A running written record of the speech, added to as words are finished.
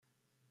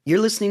You're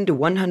listening to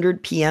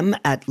 100 PM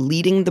at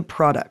Leading the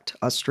Product,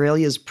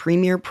 Australia's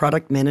premier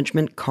product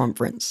management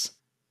conference.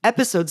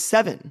 Episode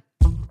 7.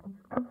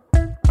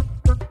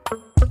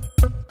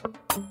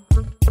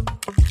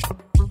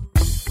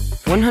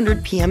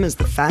 "100 PM is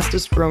the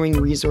fastest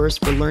growing resource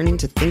for learning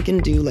to think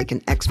and do like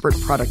an expert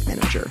product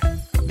manager.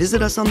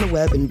 Visit us on the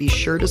web and be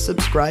sure to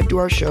subscribe to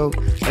our show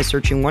by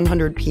searching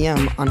 100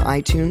 PM on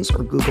iTunes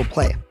or Google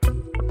Play.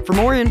 For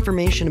more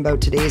information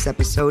about today's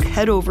episode,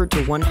 head over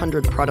to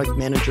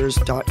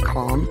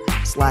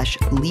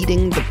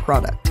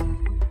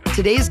 100productmanagers.com/leadingtheproduct.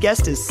 Today's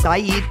guest is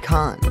Saeed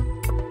Khan.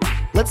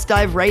 Let's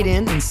dive right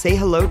in and say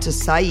hello to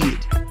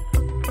Saeed.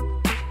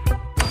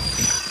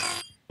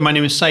 My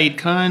name is Saeed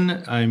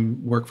Khan. I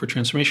work for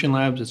Transformation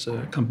Labs. It's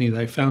a company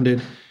that I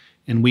founded,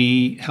 and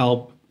we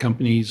help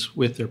companies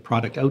with their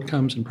product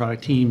outcomes and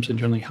product teams and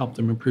generally help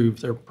them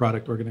improve their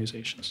product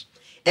organizations.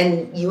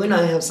 And you and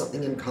I have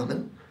something in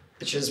common,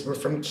 which is we're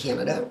from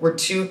Canada. We're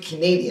two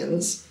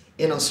Canadians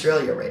in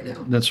Australia right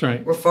now. That's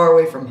right. We're far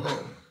away from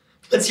home.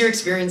 What's your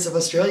experience of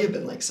Australia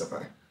been like so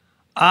far?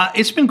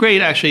 It's been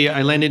great, actually.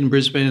 I landed in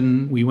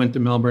Brisbane. We went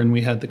to Melbourne.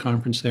 We had the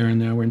conference there, and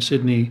now we're in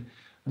Sydney.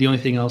 The only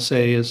thing I'll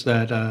say is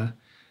that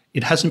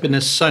it hasn't been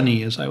as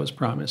sunny as I was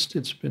promised.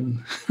 It's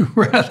been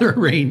rather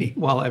rainy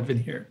while I've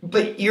been here.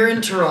 But you're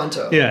in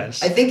Toronto.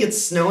 Yes. I think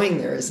it's snowing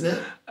there, isn't it?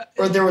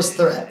 Or there was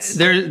threats.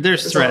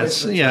 There's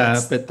threats, yeah,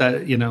 threats. but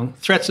that,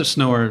 threats of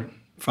snow are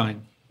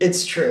fine.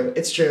 It's true.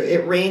 It's true.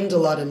 It rained a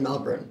lot in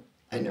Melbourne,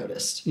 I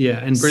noticed.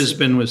 Yeah, and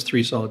Brisbane was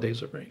 3 solid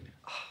days of rain.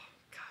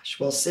 Gosh,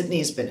 well,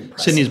 Sydney's been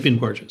impressive. Sydney's been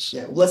gorgeous.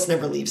 Yeah, let's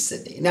never leave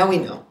Sydney. Now we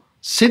know.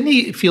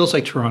 Sydney feels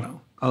like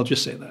Toronto. I'll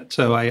just say that.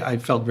 So I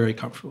felt very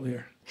comfortable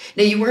here.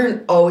 Now, you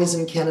weren't always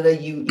in Canada.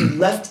 You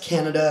left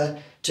Canada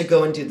to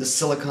go and do the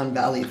Silicon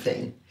Valley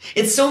thing.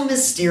 It's so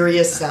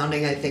mysterious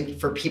sounding, I think,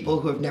 for people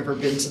who have never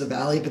been to the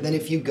Valley. But then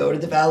if you go to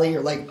the Valley,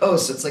 you're like, oh,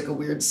 so it's like a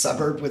weird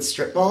suburb with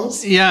strip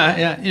malls?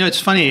 Yeah. It's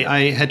funny.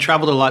 I had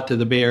traveled a lot to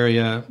the Bay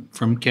Area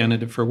from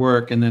Canada for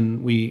work. And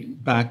then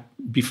back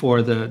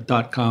before the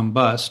 .com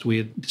bust, we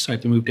had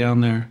decided to move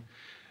down there.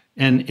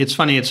 And it's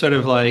funny, it's sort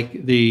of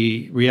like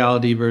the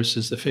reality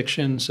versus the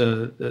fiction.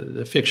 So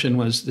the fiction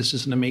was, this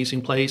is an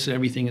amazing place and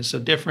everything is so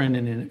different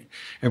and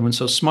everyone's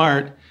so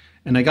smart.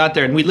 And I got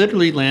there and we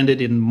literally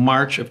landed in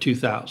March of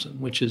 2000,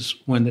 which is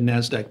when the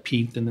NASDAQ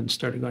peaked and then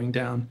started going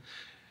down.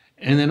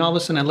 And then all of a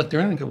sudden I looked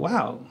around and go,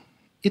 wow,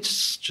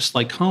 it's just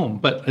like home.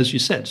 But as you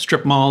said,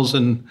 strip malls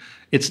and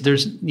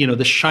there's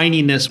the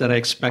shininess that I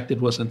expected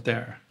wasn't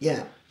there.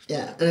 Yeah,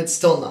 and it's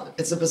still not.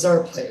 It's a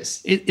bizarre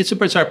place. It's a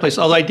bizarre place.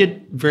 Although I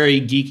did very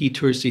geeky,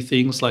 touristy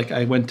things. Like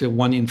I went to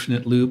One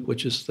Infinite Loop,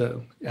 which is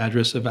the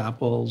address of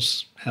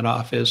Apple's head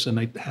office, and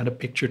I had a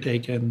picture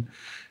taken.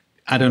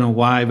 I don't know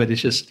why, but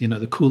it's just,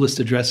 the coolest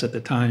address at the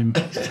time.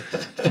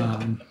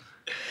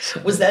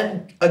 Was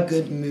that a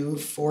good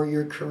move for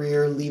your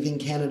career, leaving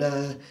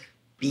Canada,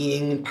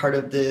 being part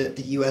of the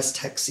U.S.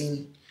 tech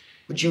scene?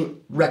 Would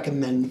you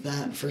recommend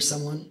that for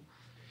someone?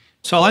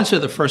 So I'll answer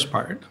the first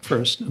part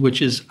first,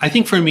 which is, I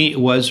think for me, it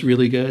was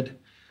really good.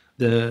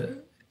 The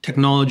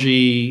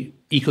technology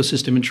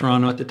ecosystem in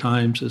Toronto at the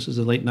time, so this is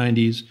the late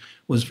 90s,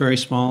 was very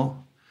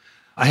small.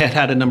 I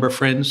had a number of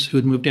friends who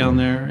had moved down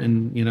there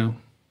and,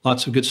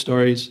 lots of good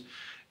stories.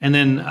 And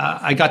then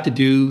I got to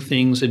do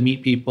things and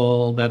meet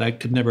people that I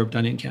could never have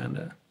done in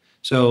Canada.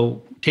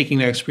 So taking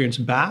that experience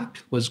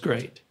back was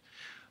great.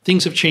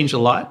 Things have changed a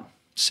lot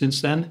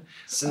since then.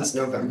 Since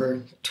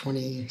November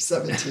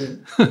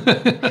 2017,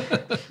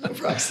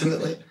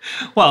 approximately.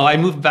 Well, I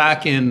moved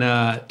back in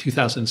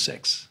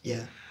 2006.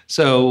 Yeah.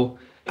 So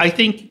I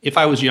think if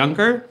I was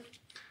younger,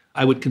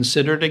 I would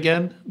consider it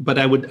again, but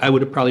I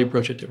would probably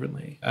approach it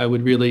differently. I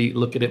would really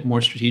look at it more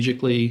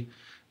strategically.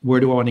 Where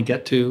do I want to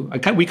get to?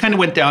 We kind of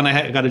went down.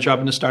 I got a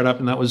job in a startup,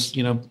 and that was,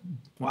 wow,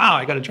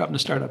 I got a job in a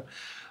startup.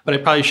 But I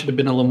probably should have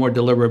been a little more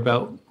deliberate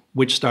about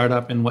which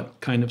startup and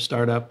what kind of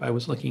startup I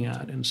was looking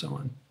at and so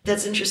on.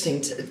 That's interesting.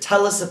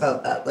 Tell us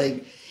about that.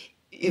 Like,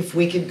 if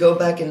we could go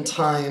back in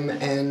time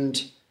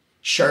and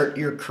chart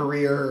your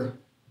career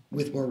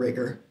with more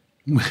rigor,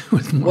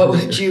 what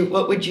would you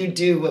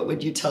do? What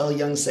would you tell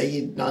young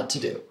Saeed not to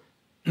do?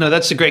 No,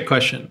 that's a great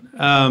question.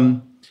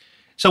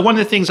 So one of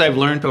the things I've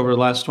learned over the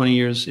last 20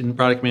 years in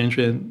product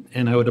management,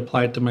 and I would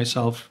apply it to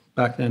myself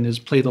back then, is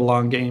play the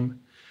long game.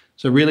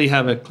 So really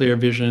have a clear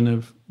vision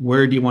of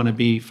where do you want to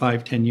be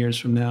 5, 10 years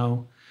from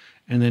now,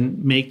 and then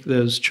make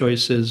those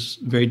choices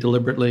very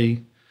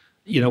deliberately.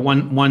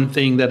 One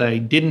thing that I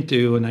didn't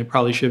do, and I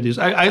probably should have, is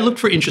I looked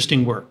for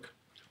interesting work,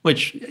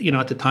 which,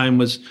 at the time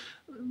was,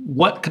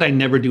 what could I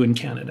never do in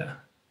Canada?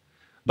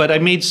 But I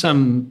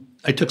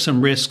took some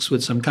risks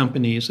with some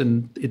companies,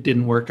 and it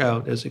didn't work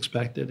out as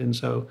expected. And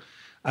so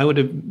I would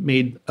have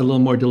made a little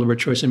more deliberate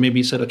choice and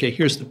maybe said, okay,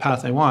 here's the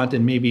path I want,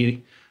 and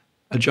maybe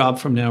a job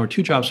from now or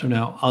 2 jobs from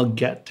now, I'll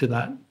get to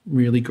that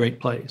really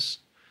great place.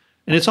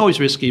 And it's always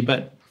risky,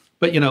 but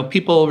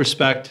people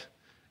respect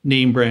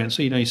name brands.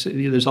 So,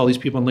 there's all these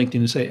people on LinkedIn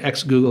who say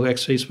ex Google,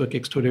 ex Facebook,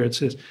 ex Twitter,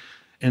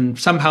 and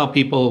somehow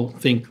people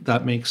think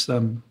that makes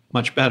them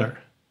much better.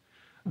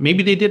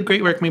 Maybe they did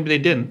great work, maybe they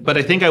didn't. But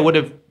I think I would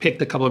have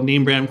picked a couple of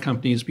name brand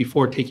companies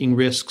before taking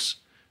risks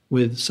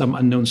with some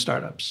unknown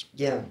startups.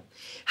 Yeah.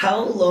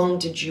 How long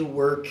did you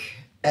work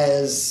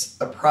as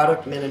a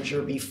product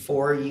manager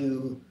before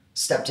you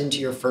stepped into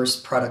your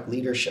first product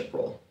leadership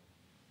role?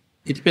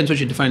 It depends what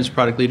you define as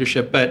product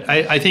leadership. But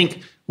I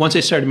think once I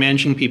started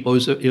managing people,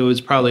 it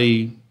was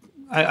probably,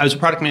 I was a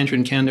product manager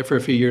in Canada for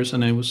a few years,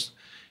 and I was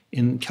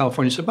in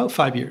California, so about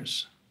 5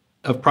 years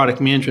of product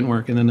management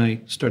work. And then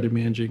I started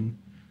managing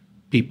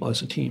people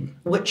as a team.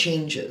 What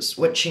changes?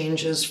 What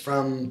changes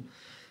from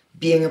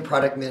being a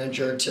product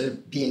manager to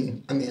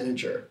being a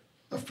manager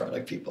of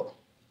product people?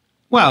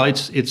 Well,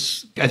 it's.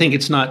 I think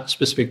it's not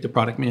specific to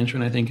product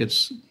management. I think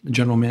it's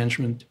general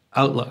management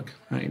outlook,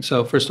 right?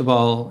 So first of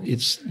all,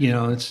 it's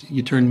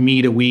you turn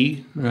me to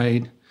we,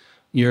 right?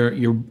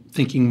 You're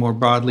thinking more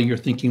broadly. You're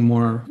thinking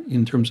more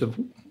in terms of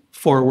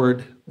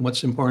forward,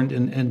 what's important,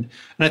 and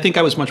I think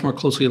I was much more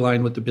closely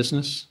aligned with the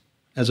business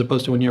as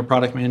opposed to when you're a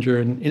product manager.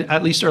 And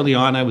at least early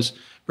on, I was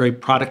very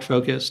product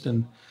focused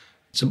and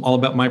it's all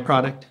about my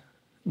product,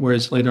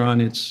 whereas later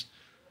on, it's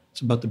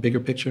about the bigger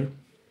picture.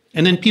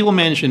 And then people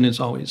management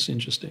is always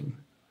interesting.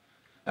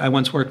 I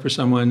once worked for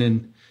someone,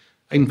 and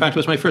in fact, it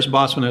was my first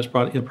boss when I was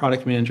a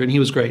product manager, and he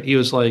was great. He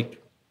was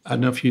like, I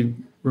don't know if you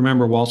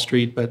remember Wall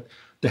Street, but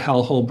the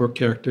Hal Holbrook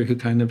character who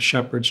kind of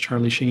shepherds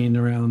Charlie Sheen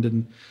around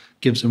and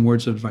gives him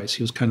words of advice.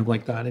 He was kind of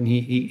like that, and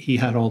he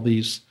had all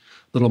these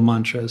little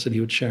mantras that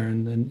he would share,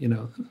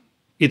 and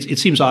it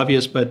seems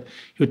obvious, but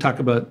he would talk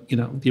about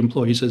the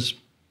employees as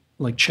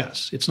like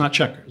chess. It's not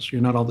checkers.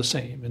 You're not all the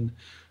same, and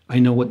I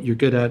know what you're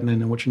good at, and I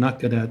know what you're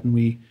not good at, and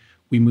we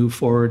move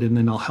forward, and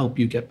then I'll help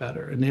you get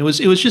better. And it was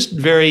just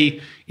very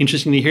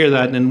interesting to hear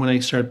that. And then when I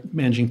started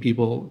managing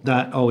people,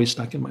 that always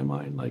stuck in my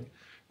mind, like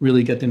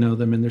really get to know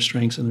them and their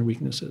strengths and their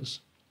weaknesses,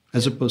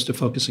 as opposed to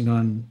focusing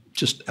on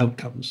just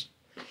outcomes.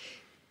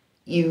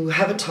 You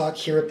have a talk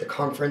here at the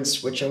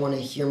conference, which I want to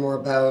hear more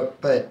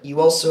about, but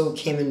you also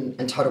came in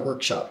and taught a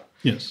workshop.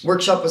 Yes.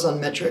 Workshop was on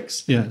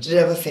metrics. Yes. Did it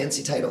have a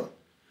fancy title?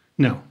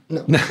 No.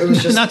 It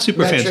was just not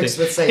super metrics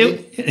fancy. With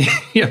Saeed.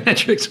 Yeah,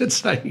 metrics with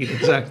Saeed,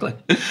 exactly.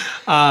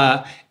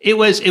 It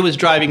was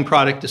driving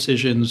product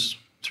decisions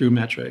through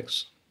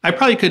metrics. I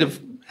probably could have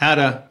had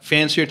a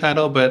fancier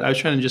title, but I was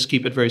trying to just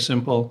keep it very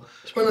simple.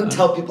 Just want to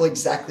tell people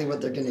exactly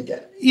what they're going to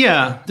get.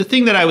 Yeah, the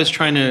thing that I was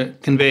trying to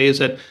convey is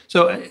that,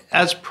 so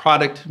as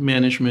product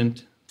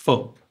management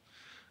folk,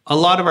 a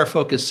lot of our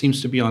focus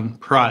seems to be on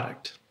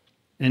product.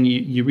 And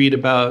you read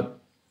about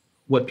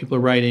what people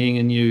are writing,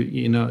 and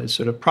it's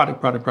sort of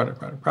product.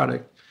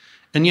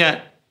 And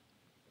yet,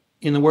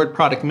 in the word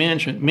product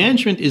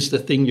management is the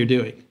thing you're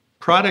doing.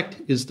 Product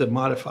is the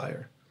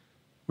modifier.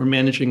 We're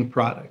managing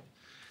product.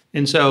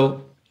 And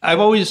so I've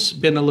always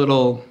been a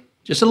little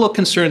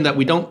concerned that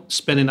we don't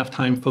spend enough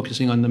time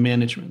focusing on the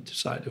management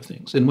side of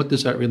things. And what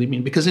does that really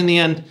mean? Because in the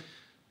end,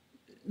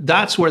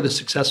 that's where the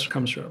success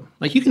comes from.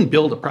 Like, you can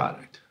build a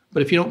product,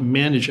 but if you don't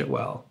manage it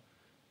well,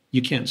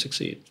 you can't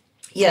succeed.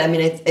 Yeah, I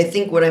mean, I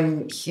think what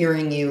I'm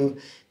hearing you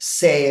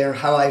say, or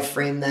how I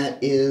frame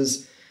that,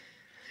 is,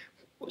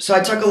 so I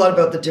talk a lot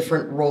about the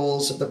different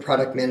roles of the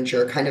product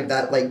manager, kind of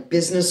that like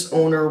business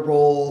owner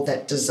role,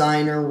 that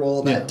designer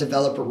role, that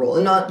developer role,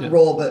 and not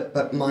role, but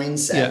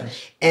mindset. Yeah.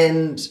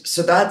 And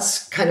so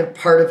that's kind of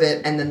part of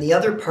it. And then the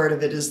other part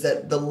of it is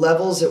that the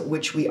levels at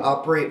which we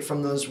operate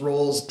from those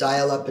roles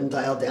dial up and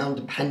dial down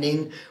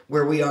depending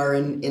where we are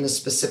in a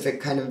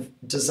specific kind of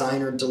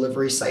design or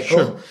delivery cycle.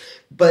 Sure.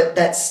 But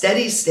that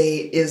steady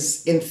state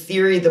is, in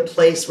theory, the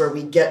place where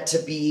we get to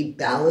be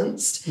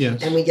balanced.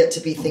 Yes. And we get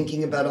to be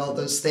thinking about all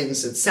those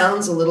things. It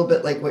sounds a little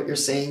bit like what you're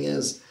saying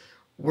is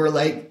we're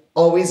like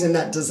always in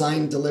that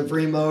design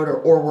delivery mode,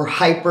 or we're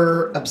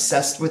hyper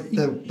obsessed with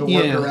the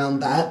work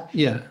around that.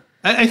 Yeah,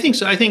 I think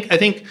so. I think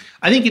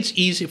it's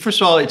easy. First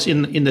of all, it's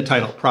in the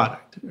title,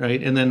 product,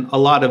 right? And then a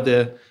lot of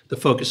the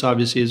focus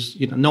obviously is,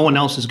 no one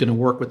else is going to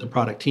work with the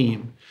product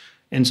team.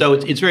 And so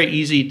it's very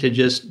easy to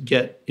just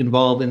get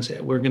involved and say,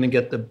 we're going to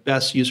get the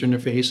best user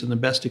interface and the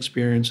best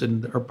experience,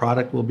 and our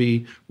product will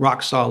be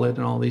rock solid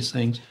and all these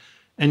things.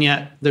 And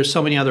yet there's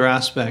so many other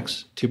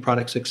aspects to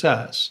product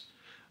success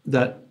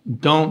that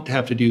don't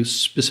have to do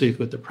specifically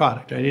with the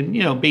product, right?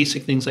 And,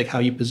 basic things like how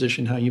you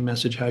position, how you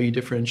message, how you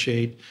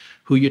differentiate,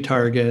 who you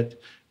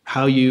target,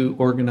 how you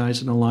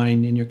organize and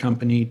align in your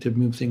company to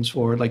move things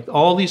forward. Like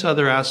all these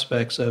other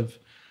aspects of,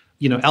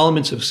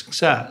 elements of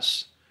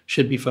success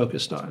should be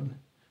focused on.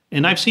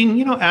 And I've seen,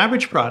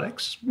 average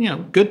products,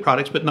 good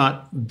products, but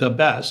not the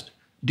best,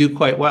 do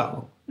quite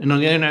well. And on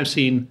the other hand, I've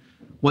seen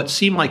what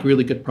seem like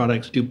really good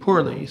products do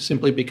poorly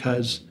simply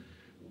because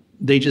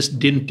they just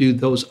didn't do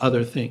those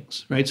other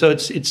things, right? So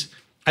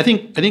I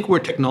think we're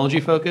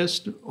technology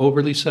focused,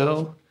 overly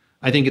so.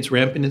 I think it's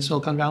rampant in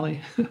Silicon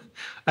Valley.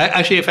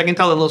 Actually, if I can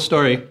tell a little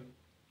story,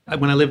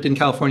 when I lived in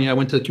California, I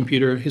went to the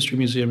Computer History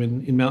Museum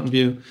in Mountain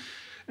View,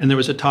 and there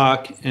was a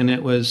talk, and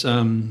it was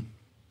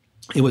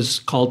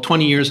called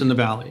 20 Years in the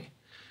Valley.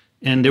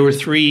 And there were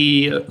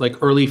three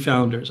early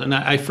founders. And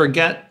I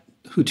forget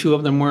who two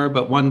of them were,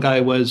 but one guy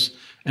was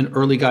an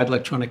early guy to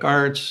Electronic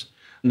Arts.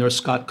 And there was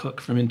Scott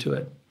Cook from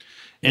Intuit.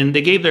 And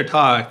they gave their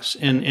talks,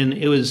 and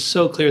it was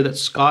so clear that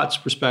Scott's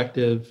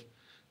perspective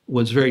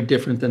was very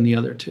different than the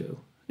other two.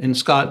 And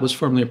Scott was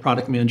formerly a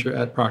product manager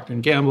at Procter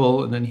 &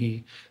 Gamble, and then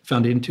he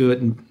found Intuit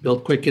and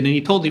built Quicken. And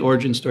he told the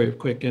origin story of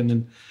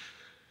Quicken.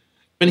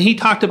 And he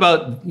talked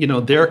about,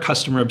 their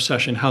customer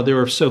obsession, how they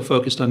were so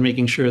focused on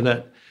making sure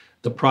that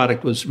the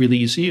product was really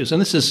easy to use.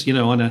 And this is,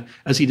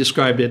 as he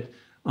described it,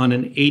 on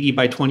an 80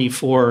 by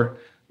 24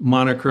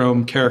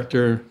 monochrome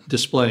character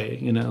display,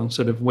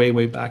 sort of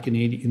way back in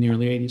the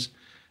early 80s.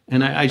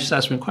 And I just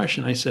asked him a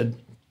question. I said,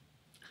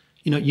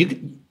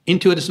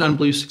 Intuit is an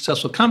unbelievably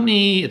successful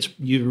company. It's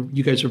you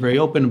guys are very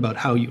open about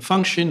how you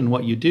function and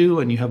what you do,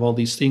 and you have all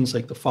these things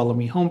like the Follow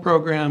Me Home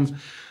program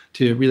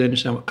to really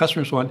understand what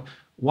customers want.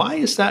 Why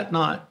is that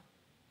not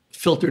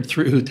filtered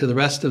through to the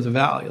rest of the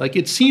Valley? Like,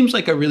 it seems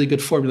like a really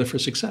good formula for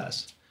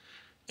success.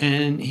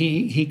 And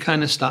he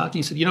kind of stopped.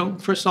 He said,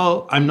 first of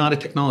all, I'm not a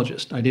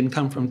technologist. I didn't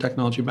come from a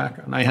technology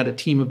background. I had a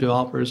team of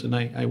developers, and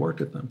I worked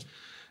with them.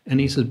 And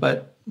he said,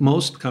 but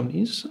most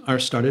companies are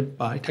started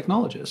by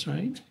technologists,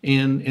 right?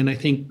 And I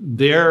think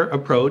their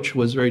approach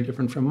was very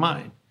different from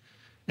mine.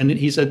 And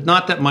he said,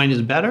 not that mine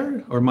is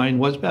better or mine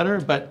was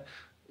better, but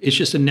it's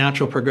just a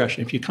natural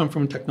progression. If you come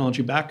from a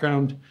technology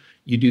background,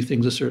 you do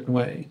things a certain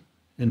way.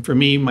 And for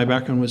me, my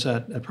background was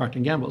at Procter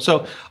 & Gamble.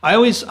 So I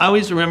always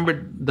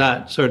remembered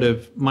that sort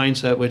of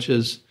mindset, which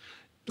is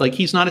like,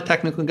 he's not a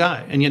technical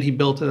guy, and yet he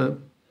built a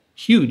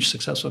huge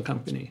successful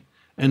company.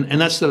 And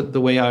that's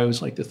the way I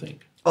always like to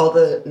think. All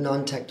the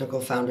non-technical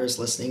founders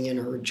listening in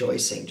are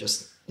rejoicing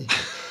just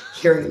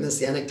hearing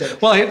this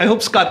anecdote. Well, I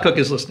hope Scott Cook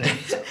is listening.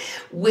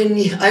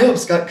 I hope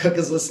Scott Cook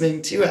is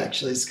listening too,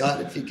 actually,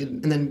 Scott, if you could,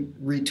 and then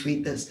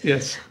retweet this.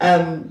 Yes.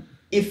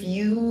 If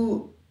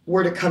you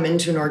were to come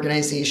into an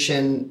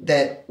organization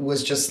that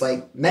was just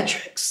like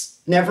metrics,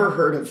 never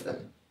heard of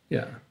them.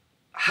 Yeah.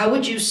 How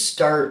would you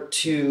start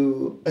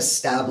to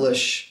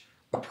establish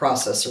a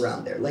process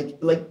around there?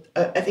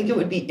 I think it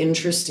would be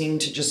interesting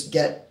to just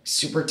get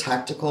super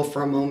tactical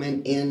for a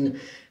moment in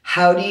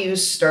how do you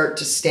start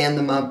to stand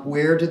them up?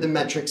 Where do the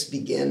metrics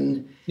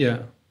begin?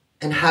 Yeah.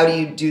 And how do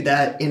you do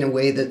that in a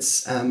way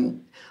that's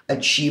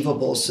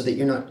achievable so that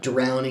you're not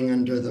drowning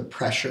under the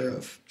pressure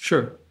of...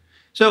 Sure.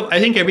 So I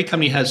think every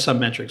company has some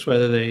metrics,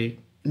 whether they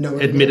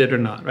admit it or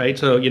not, right?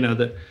 So,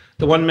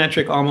 the one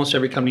metric almost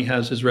every company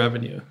has is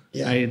revenue.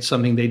 Yeah. Right? It's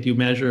something they do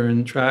measure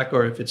and track,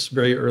 or if it's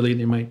very early,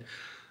 they might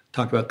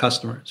talk about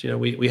customers.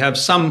 We have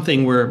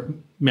something we're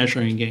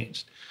measuring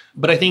against.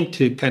 But I think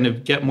to kind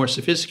of get more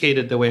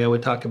sophisticated, the way I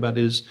would talk about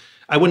it is,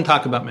 I wouldn't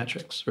talk about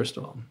metrics, first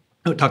of all.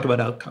 I would talk about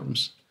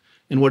outcomes.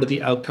 And what are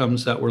the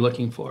outcomes that we're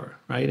looking for,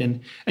 right?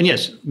 And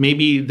yes,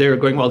 maybe they're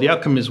going, well, the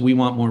outcome is we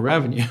want more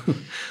revenue.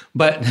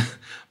 but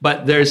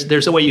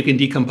there's a way you can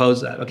decompose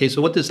that. Okay,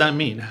 so what does that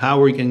mean? How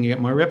are we going to get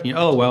more revenue?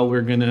 Oh, well,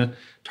 we're going to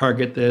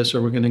target this,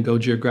 or we're going to go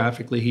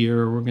geographically here,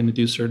 or we're going to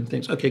do certain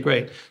things. Okay,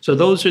 great. So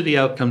those are the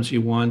outcomes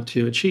you want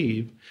to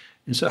achieve.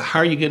 And so how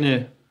are you going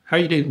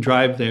to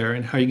drive there,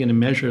 and how are you going to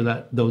measure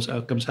that those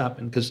outcomes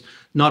happen? Because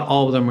not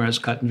all of them are as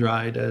cut and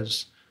dried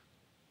as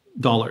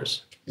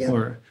dollars. Yeah.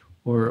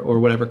 Or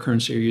whatever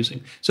currency you're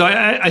using. So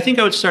I think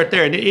I would start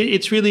there. And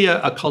it's really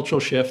a cultural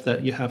shift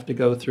that you have to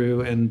go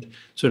through and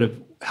sort of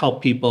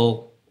help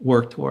people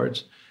work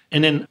towards.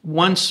 And then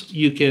once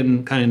you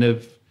can kind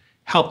of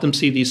help them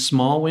see these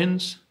small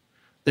wins,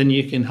 then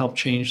you can help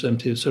change them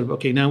to sort of,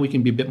 okay, now we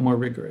can be a bit more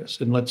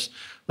rigorous. And let's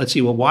see,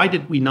 well, why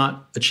did we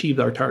not achieve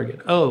our target?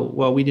 Oh,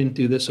 well, we didn't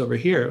do this over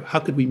here. How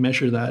could we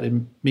measure that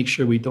and make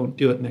sure we don't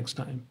do it next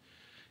time?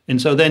 And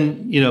so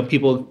then,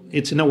 people,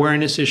 it's an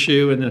awareness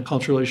issue and then a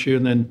cultural issue.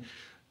 And then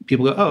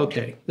people go, oh,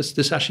 okay,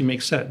 this actually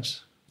makes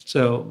sense.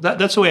 So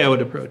that's the way I would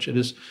approach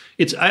it.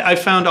 I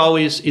found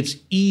always it's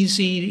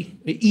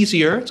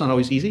easier. It's not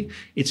always easy.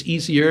 It's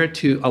easier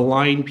to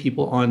align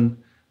people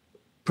on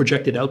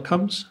projected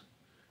outcomes,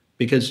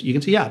 because you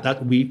can say, yeah,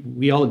 that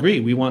we all agree,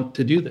 we want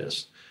to do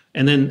this.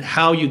 And then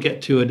how you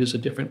get to it is a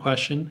different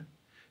question,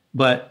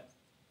 but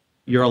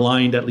you're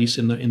aligned at least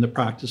in the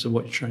practice of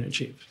what you're trying to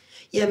achieve.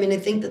 Yeah, I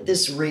think that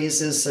this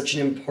raises such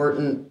an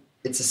important,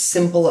 it's a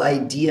simple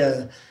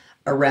idea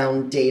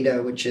around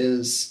data, which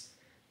is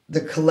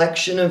the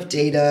collection of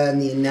data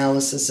and the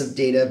analysis of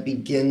data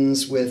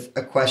begins with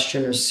a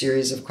question or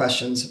series of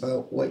questions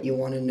about what you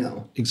want to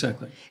know.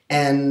 Exactly.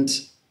 And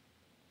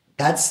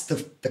that's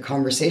the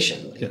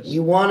conversation. Yes.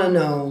 You want to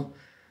know,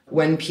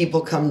 when people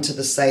come to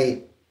the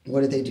site,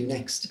 what do they do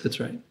next? That's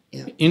right.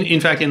 Yeah.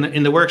 In fact,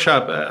 in the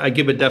workshop, I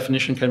give a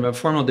definition, kind of a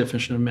formal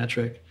definition of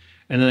metric.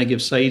 And then I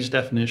give Saeed's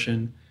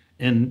definition,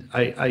 and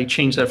I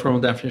change that formal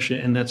definition,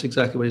 and that's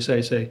exactly what I say.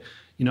 I say,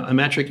 a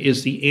metric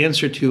is the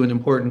answer to an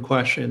important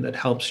question that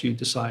helps you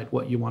decide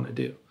what you want to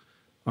do,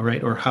 all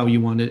right, or how you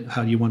want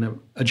to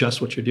adjust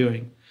what you're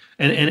doing,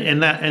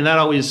 and that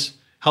always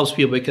helps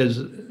people, because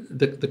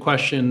the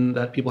question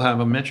that people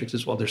have on metrics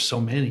is, well, there's so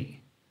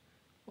many,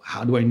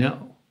 how do I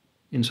know?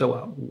 And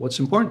so, what's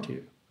important to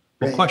you?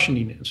 What Right. question do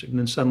you need to answer? And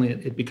then suddenly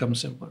it becomes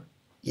simpler.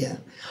 Yeah.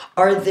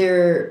 Are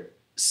there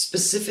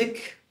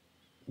specific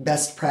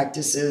best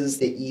practices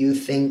that you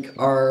think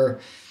are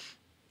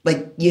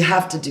like, you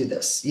have to do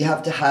this, you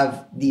have to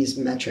have these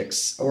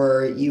metrics,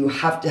 or you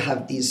have to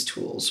have these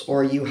tools,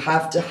 or you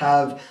have to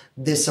have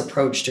this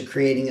approach to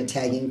creating a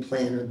tagging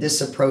plan, or this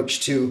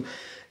approach to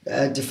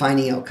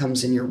defining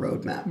outcomes in your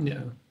roadmap?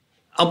 Yeah.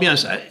 I'll be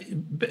honest,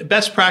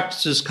 best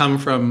practices come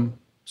from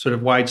sort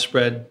of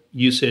widespread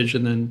usage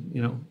and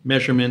then,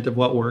 measurement of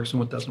what works and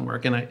what doesn't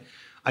work. And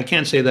I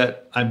can't say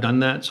that I've done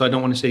that. So I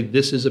don't want to say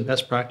this is a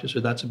best practice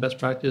or that's a best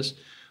practice.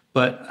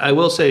 But I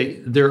will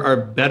say there are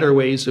better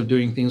ways of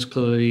doing things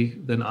clearly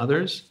than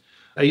others.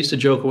 I used to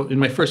joke in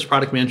my first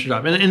product manager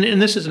job,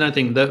 and this is another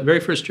thing, the very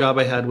first job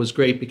I had was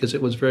great because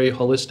it was very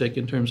holistic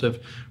in terms of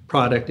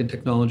product and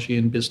technology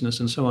and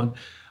business and so on.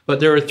 But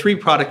there were 3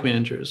 product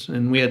managers,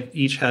 and we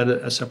each had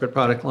a separate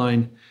product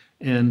line.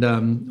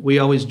 And we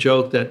always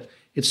joke that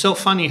it's so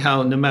funny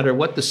how no matter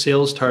what the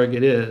sales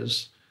target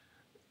is,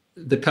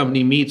 the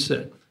company meets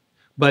it.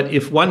 But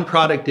if one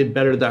product did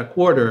better that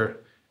quarter,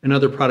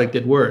 another product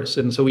did worse.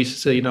 And so we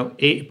say,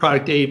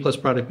 product A plus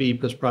product B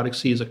plus product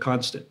C is a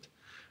constant,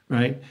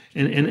 right?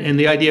 And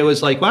the idea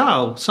was like,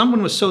 wow,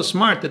 someone was so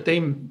smart that they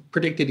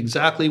predicted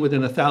exactly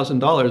within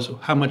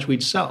 $1,000 how much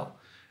we'd sell.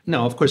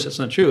 No, of course, that's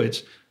not true.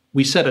 It's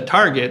we set a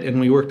target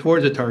and we work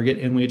towards a target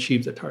and we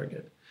achieve the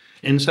target.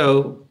 And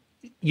so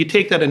you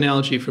take that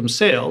analogy from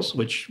sales,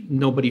 which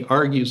nobody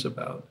argues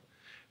about,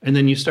 and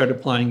then you start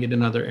applying it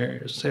in other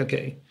areas. Say,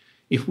 okay,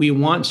 if we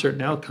want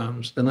certain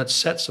outcomes, then let's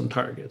set some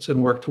targets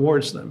and work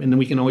towards them. And then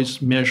we can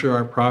always measure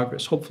our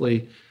progress,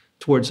 hopefully,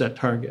 towards that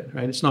target,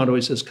 right? It's not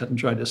always as cut and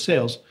dried as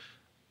sales,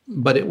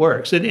 but it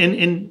works.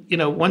 And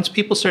once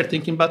people start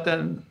thinking about that,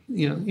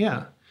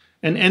 yeah.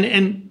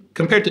 And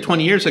compared to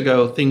 20 years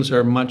ago, things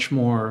are much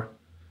more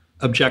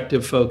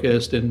objective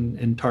focused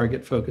and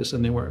target focused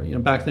than they were.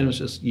 Back then it was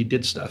just you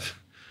did stuff.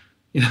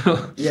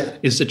 Yeah.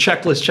 Is the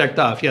checklist checked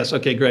off? Yes,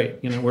 okay, great.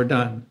 We're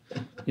done.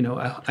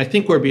 I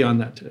think we're beyond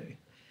that today.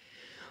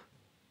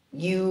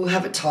 You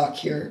have a talk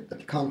here at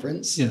the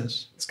conference.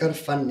 Yes. It's got a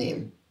fun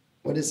name.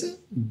 What is it?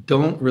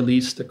 Don't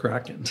release the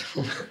Kraken.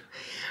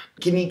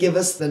 Can you give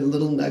us the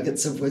little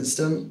nuggets of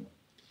wisdom?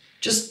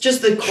 Just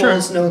the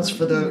Coles notes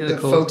for the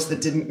folks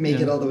that didn't make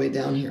it all the way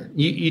down here.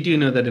 You do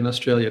know that in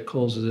Australia,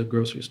 Coles is a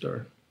grocery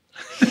store.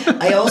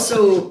 I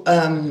also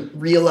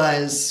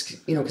realize,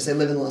 because I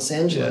live in Los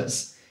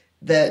Angeles,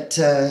 that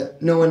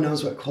no one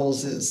knows what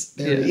Coles is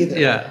there either.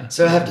 Yeah.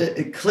 So I have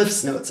to,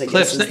 Cliff's Notes, I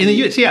guess. In the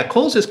US,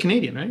 Coles is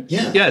Canadian, right?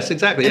 Yeah. Yes,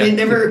 exactly. And it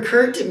never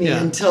occurred to me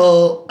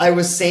until I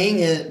was saying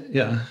it.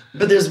 Yeah.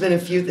 But there's been a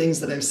few things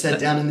that I've said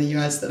down in the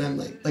US that I'm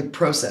like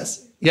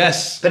process.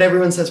 Yes. But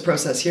everyone says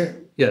process here.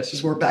 Yes.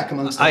 Because we're back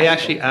amongst I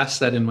actually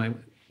asked that in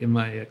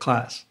my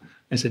class.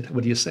 I said,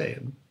 what do you say?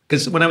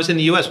 Because when I was in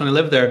the US, when I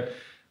lived there,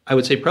 I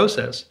would say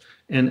process.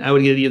 And I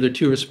would get either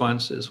 2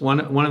 responses.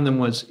 One of them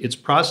was, it's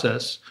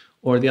process.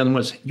 Or the other one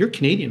was, you're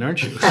Canadian,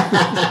 aren't you?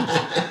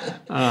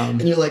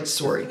 And you're like,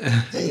 sorry.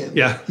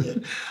 Yeah.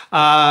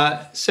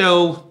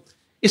 So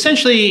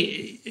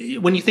essentially,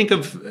 when you think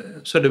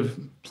of sort of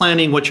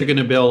planning what you're going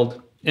to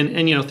build,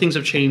 and things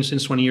have changed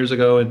since 20 years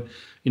ago, and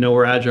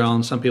we're agile,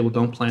 and some people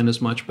don't plan as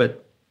much.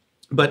 But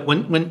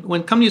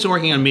when companies are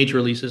working on major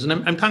releases, and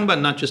I'm talking about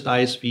not just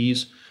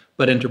ISVs,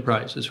 but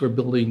enterprises who are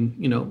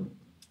building,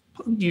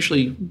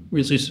 usually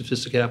really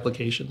sophisticated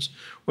applications,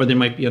 or they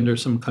might be under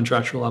some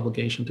contractual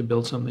obligation to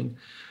build something.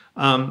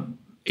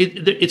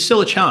 It's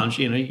still a challenge.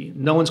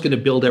 No one's going to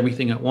build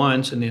everything at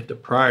once, and they have to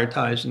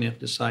prioritize, and they have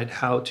to decide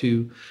how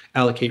to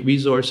allocate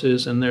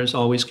resources, and there's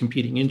always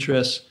competing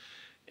interests.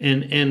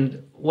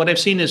 And what I've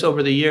seen is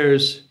over the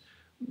years,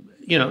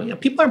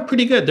 people are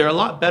pretty good. They're a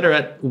lot better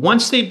at,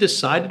 once they've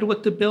decided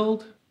what to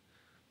build,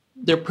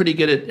 they're pretty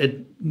good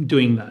at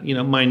doing that,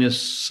 minus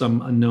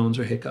some unknowns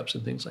or hiccups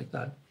and things like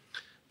that.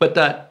 But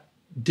that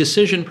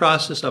decision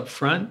process up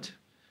front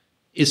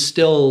is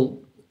still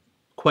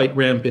quite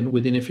rampant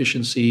with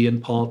inefficiency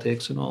and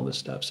politics and all this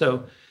stuff.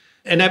 So,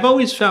 and I've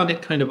always found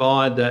it kind of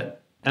odd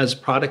that as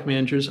product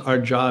managers, our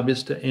job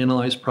is to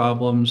analyze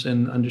problems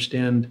and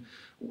understand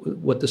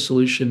what the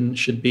solution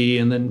should be,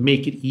 and then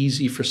make it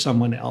easy for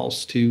someone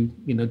else to,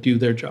 do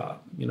their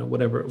job,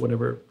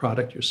 whatever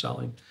product you're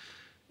selling.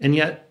 And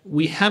yet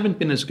we haven't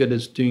been as good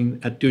at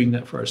doing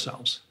that for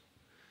ourselves.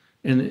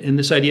 And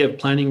this idea of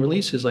planning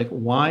release is like,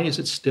 why is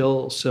it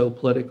still so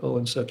political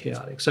and so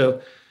chaotic? So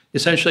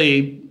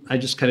essentially, I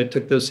just kind of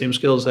took those same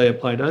skills I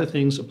applied to other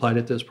things, applied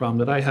it to this problem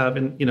that I have.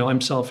 And, I'm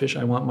selfish.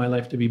 I want my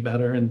life to be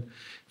better. And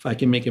if I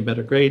can make it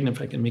better, great. And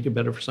if I can make it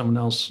better for someone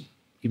else,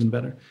 even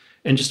better.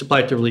 And just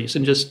apply it to release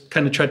and just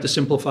kind of try to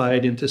simplify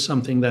it into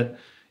something that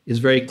is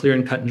very clear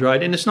and cut and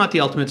dried. And it's not the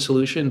ultimate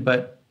solution,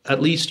 but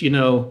at least,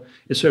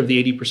 it's sort of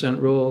the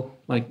 80% rule.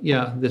 Like,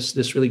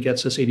 this really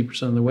gets us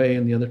 80% of the way,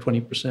 and the other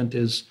 20%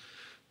 is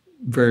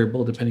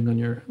variable depending on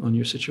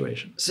your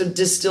situation. So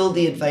distill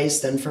the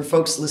advice then for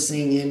folks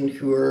listening in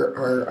who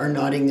are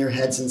nodding their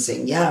heads and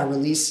saying,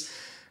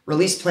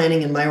 release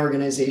planning in my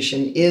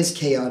organization is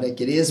chaotic,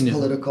 it is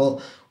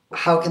political.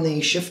 How can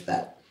they shift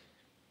that?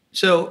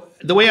 So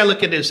the way I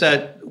look at it is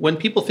that when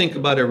people think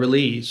about a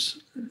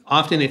release,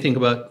 often they think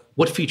about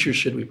what features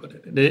should we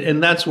put in?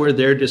 And that's where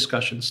their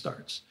discussion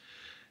starts.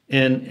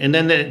 And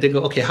then they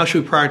go, okay, how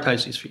should we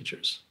prioritize these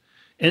features?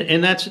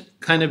 And that's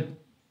kind of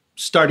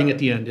starting at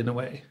the end in a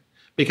way,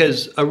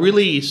 because a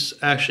release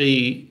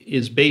actually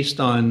is based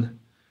on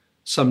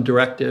some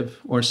directive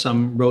or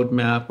some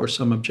roadmap or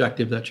some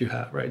objective that you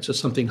have, right? So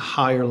something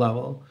higher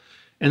level.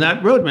 And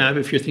that roadmap,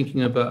 if you're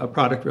thinking of a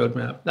product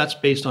roadmap, that's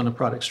based on a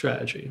product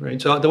strategy,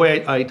 right? So the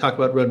way I talk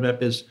about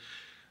roadmap is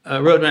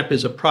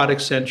a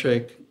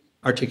product-centric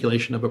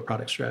articulation of a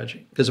product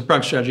strategy, because a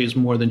product strategy is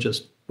more than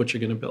just what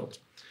you're going to build.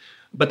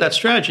 But that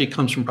strategy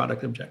comes from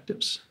product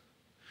objectives.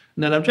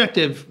 And that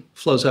objective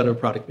flows out of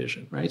product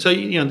vision, right? So,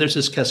 there's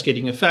this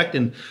cascading effect,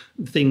 and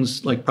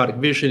things like product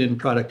vision and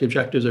product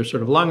objectives are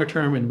sort of longer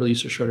term and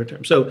release are shorter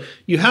term. So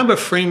you have a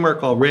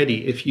framework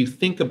already, if you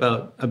think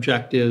about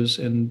objectives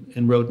and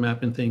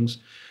roadmap and things,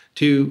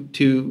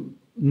 to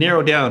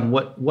narrow down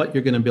what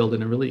you're going to build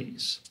in a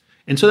release.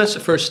 And so that's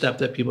the first step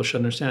that people should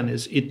understand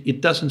is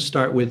it doesn't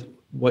start with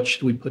what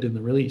should we put in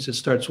the release. It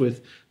starts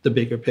with the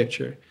bigger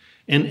picture.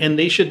 And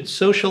they should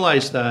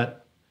socialize that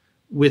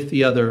with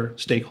the other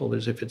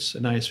stakeholders. If it's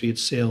an ISV,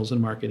 it's sales and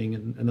marketing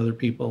and other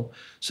people,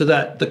 so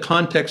that the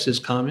context is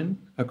common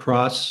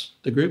across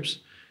the groups.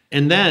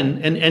 And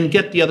then, and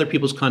get the other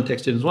people's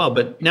context in as well.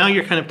 But now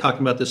you're kind of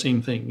talking about the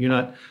same thing. You're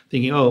not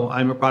thinking, oh,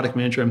 I'm a product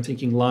manager, I'm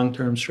thinking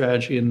long-term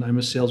strategy, and I'm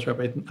a sales rep,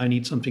 I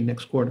need something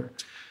next quarter.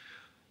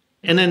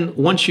 And then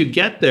once you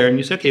get there and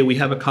you say, okay, we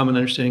have a common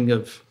understanding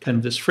of kind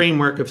of this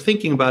framework of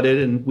thinking about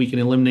it, and we can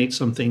eliminate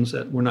some things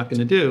that we're not going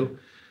to do,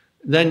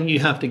 then you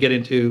have to get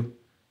into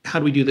how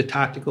do we do the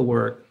tactical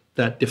work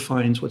that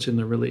defines what's in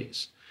the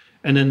release.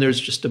 And then there's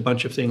just a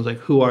bunch of things like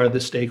who are the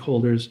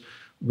stakeholders,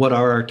 what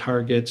are our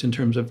targets in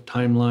terms of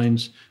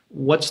timelines,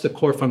 what's the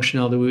core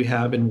functionality we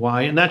have and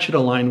why, and that should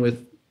align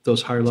with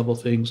those higher level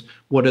things,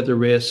 what are the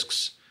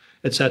risks,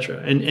 et cetera.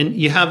 And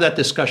you have that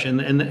discussion,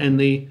 and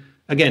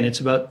again, it's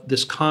about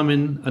this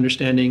common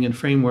understanding and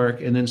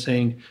framework, and then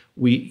saying,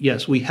 we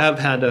have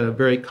had a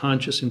very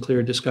conscious and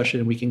clear discussion,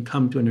 and we can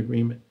come to an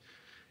agreement.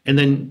 And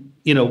then,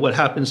 what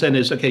happens then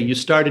is, okay, you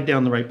started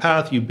down the right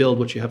path, you build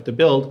what you have to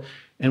build,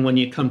 and when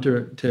you come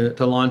to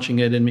launching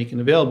it and making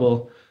it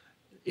available,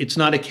 it's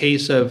not a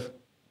case of,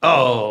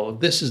 oh,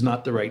 this is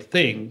not the right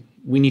thing,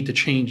 we need to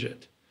change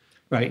it,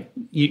 right?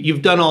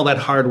 You've done all that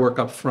hard work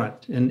up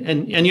front,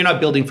 and you're not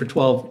building for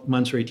 12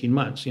 months or 18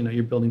 months,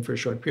 you're building for a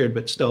short period,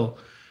 but still,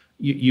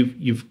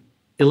 you've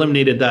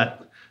eliminated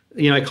that.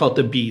 I call it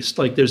the beast.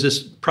 Like there's this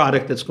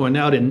product that's going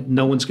out and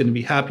no one's going to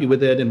be happy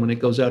with it, and when it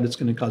goes out, it's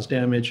going to cause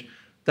damage.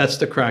 That's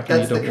the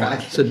Kraken you don't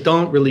want. So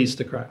don't release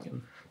the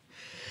Kraken.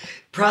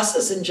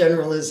 Process in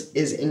general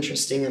is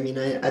interesting. I mean,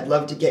 I'd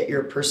love to get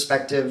your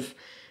perspective,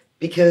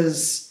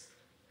 because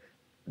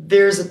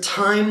there's a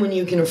time when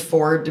you can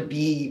afford to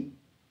be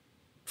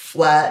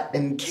flat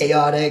and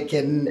chaotic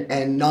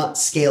and not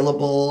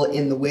scalable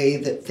in the way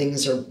that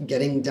things are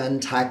getting done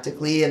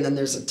tactically. And then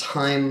there's a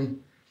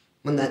time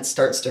when that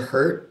starts to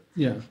hurt.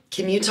 Yeah.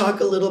 Can you talk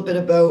a little bit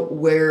about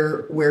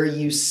where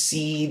you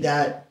see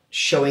that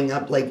showing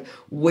up? Like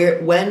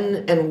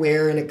when and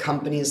where in a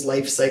company's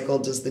life cycle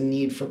does the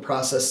need for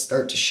process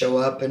start to show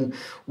up? And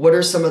what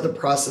are some of the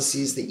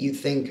processes that you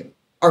think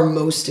are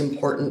most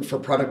important for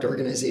product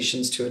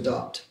organizations to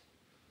adopt?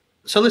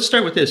 So let's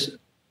start with this.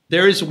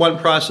 There is one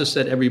process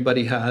that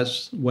everybody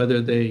has, whether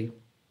they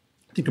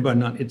think about it or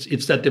not.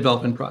 It's that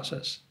development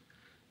process.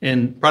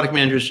 And product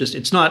managers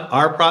it's not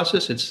our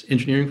process, it's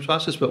engineering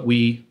process, but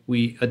we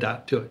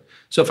adapt to it.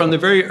 So from the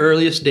very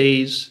earliest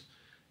days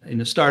in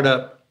a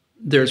startup,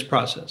 there's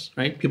process,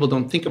 right? People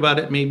don't think about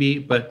it maybe,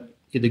 but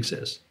it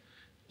exists.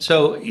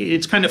 So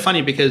it's kind of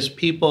funny because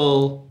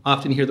people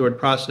often hear the word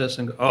process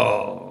and go,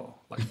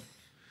 oh,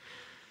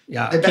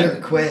 yeah. I better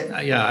quit.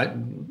 Yeah, I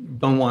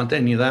don't want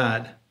any of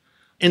that.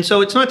 And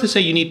so it's not to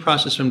say you need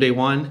process from day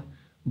one,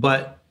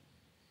 but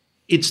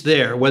it's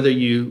there whether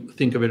you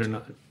think of it or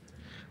not.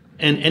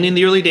 And in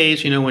the early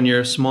days, when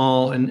you're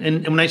small,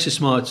 and when I say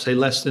small, I'd say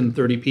less than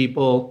 30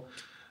 people,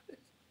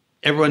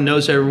 everyone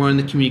knows everyone,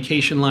 the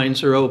communication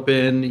lines are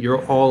open,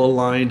 you're all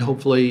aligned.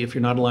 Hopefully, if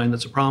you're not aligned,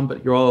 that's a problem,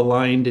 but you're all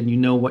aligned and you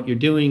know what you're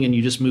doing, and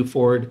you just move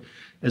forward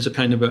as a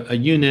kind of a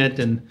unit,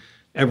 and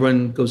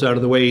everyone goes out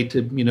of the way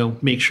to,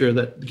 make sure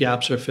that the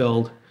gaps are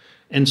filled.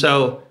 And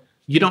so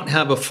you don't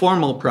have a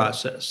formal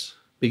process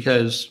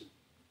because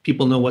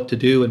people know what to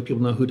do and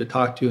people know who to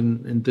talk to,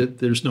 and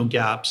there's no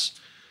gaps.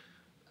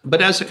 But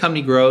as the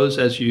company grows,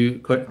 as you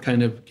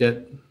kind of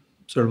get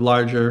sort of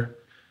larger,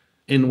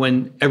 and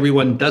when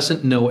everyone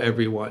doesn't know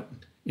everyone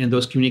and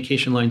those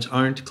communication lines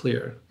aren't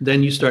clear,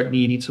 then you start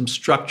needing some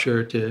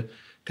structure to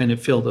kind of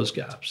fill those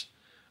gaps.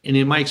 And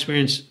in my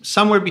experience,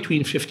 somewhere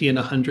between 50 and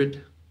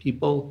 100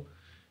 people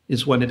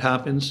is when it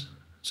happens.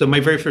 So my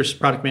very first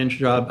product manager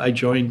job, I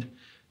joined,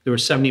 there were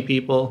 70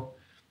 people.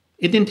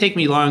 It didn't take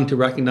me long to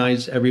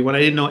recognize everyone. I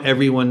didn't know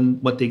everyone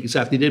what they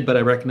exactly did, but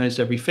I recognized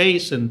every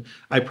face, and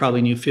I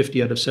probably knew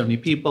 50 out of 70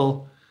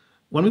 people.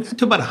 When we got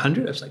to about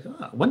 100, I was like,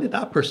 oh, when did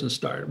that person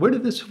start? What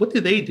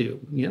did they do?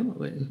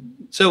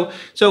 So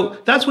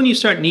that's when you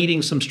start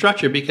needing some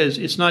structure, because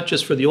it's not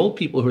just for the old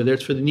people who are there,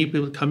 it's for the new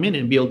people to come in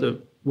and be able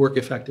to work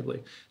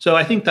effectively. So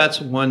I think that's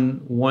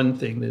one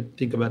thing to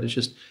think about, is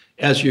just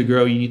as you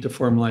grow, you need to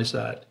formalize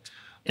that.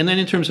 And then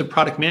in terms of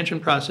product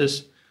management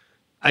process,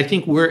 I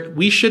think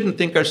we shouldn't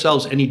think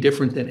ourselves any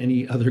different than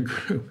any other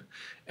group.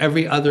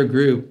 Every other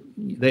group,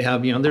 they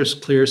have, there's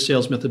clear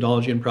sales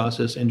methodology and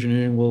process.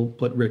 Engineering will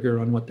put rigor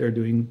on what they're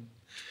doing,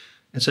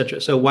 et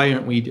cetera. So why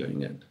aren't we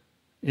doing it?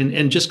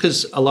 And just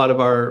because a lot of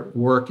our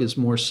work is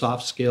more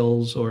soft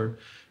skills or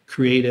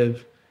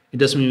creative, it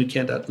doesn't mean we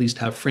can't at least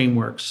have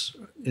frameworks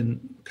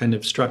and kind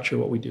of structure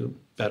what we do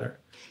better.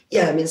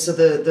 Yeah, I mean, so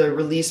the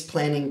release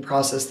planning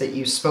process that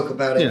you spoke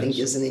about, I Yes. think,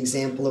 is an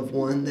example of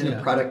one that Yeah.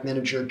 a product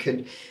manager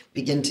could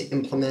begin to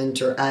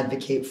implement or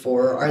advocate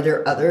for. Are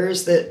there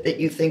others that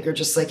you think are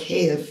just like,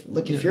 hey, if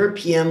you're a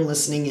PM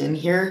listening in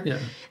here Yeah.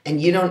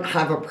 and you don't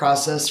have a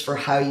process for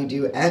how you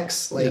do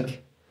X,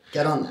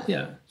 get on that.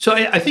 Yeah. So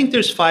I think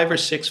there's 5 or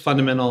 6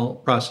 fundamental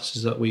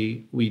processes that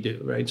we do,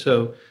 right?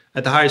 So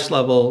at the highest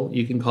level,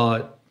 you can call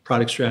it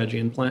product strategy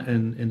and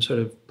plan and sort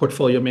of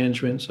portfolio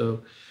management.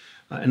 So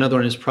another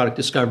one is product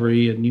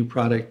discovery and new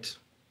product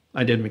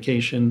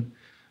identification.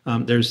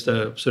 There's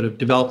the sort of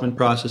development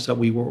process that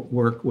we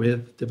work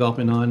with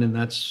development on, and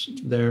that's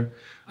there.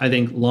 I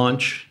think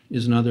launch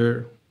is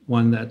another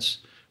one that's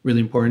really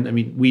important. I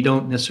mean, we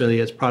don't necessarily,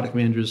 as product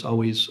managers,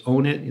 always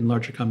own it. In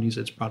larger companies,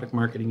 it's product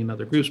marketing and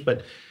other groups,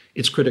 but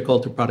it's critical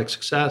to product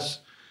success.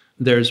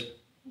 There's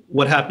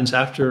what happens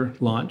after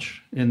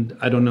launch, and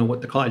I don't know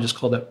what to call it. I just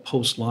call that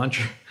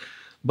post-launch.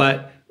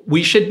 But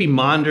we should be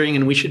monitoring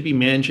and we should be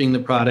managing the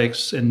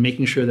products and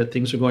making sure that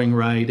things are going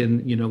right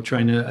and,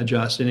 trying to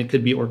adjust. And it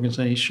could be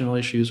organizational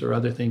issues or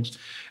other things.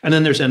 And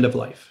then there's end of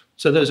life.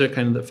 So those are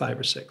kind of the 5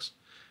 or 6.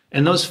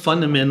 And those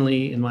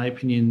fundamentally, in my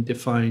opinion,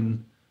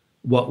 define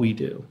what we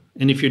do.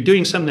 And if you're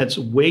doing something that's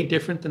way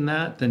different than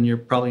that, then you're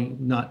probably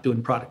not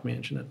doing product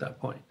management at that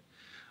point.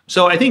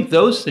 So I think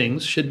those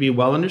things should be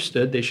well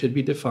understood. They should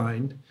be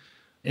defined.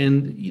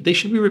 And they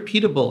should be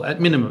repeatable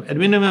at minimum. At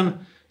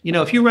minimum,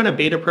 if you run a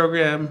beta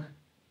program,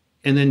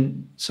 and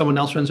then someone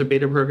else runs a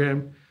beta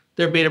program,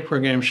 their beta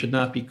program should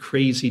not be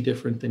crazy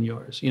different than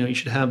yours. You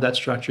should have that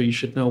structure. You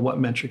should know what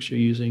metrics you're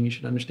using. You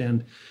should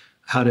understand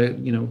how to,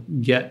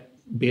 get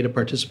beta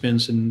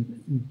participants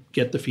and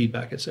get the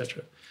feedback, et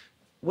cetera.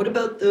 What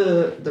about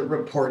the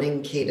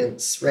reporting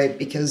cadence, right?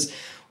 Because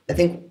I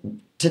think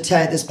to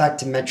tie this back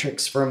to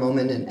metrics for a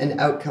moment and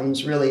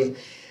outcomes, really,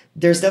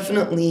 there's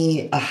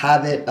definitely a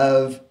habit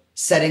of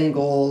setting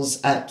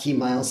goals at key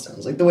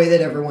milestones, like the way that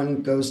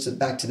everyone goes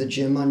back to the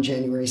gym on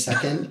January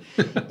 2nd.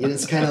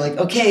 It's kind of like,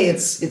 okay,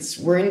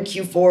 we're in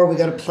Q4, we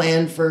got a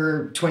plan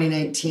for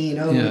 2019.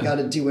 We got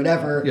to do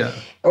whatever. Yeah.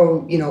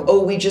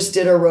 We just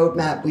did our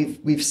roadmap.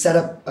 We've set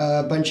up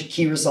a bunch of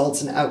key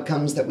results and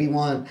outcomes that we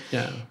want.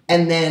 Yeah.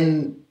 And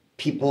then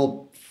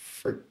people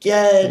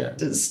forget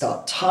to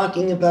stop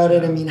talking about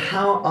it. I mean,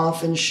 how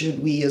often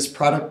should we as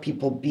product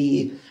people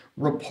be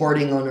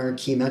reporting on our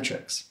key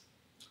metrics?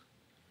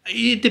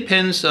 It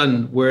depends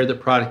on where the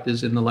product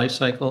is in the life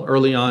cycle.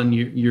 Early on,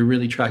 you're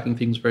really tracking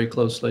things very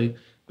closely.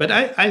 But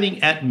I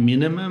think at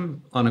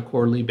minimum, on a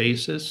quarterly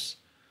basis,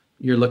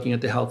 you're looking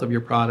at the health of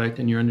your product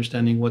and you're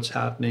understanding what's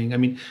happening. I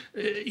mean,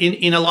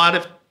 in a lot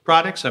of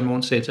products, I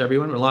won't say it's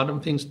everyone, but a lot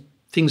of them,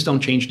 things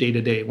don't change day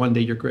to day. One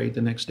day you're great,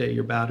 the next day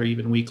you're bad, or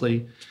even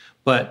weekly.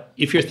 But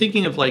if you're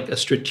thinking of like a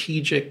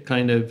strategic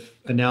kind of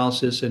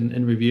analysis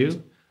and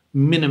review,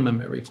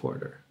 minimum every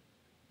quarter,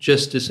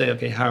 just to say,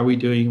 okay, how are we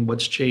doing?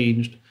 What's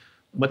changed?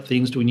 What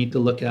things do we need to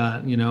look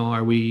at?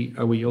 Are we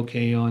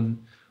okay on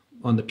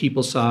the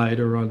people side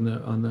or on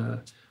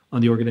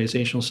the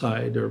organizational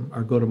side, or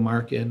our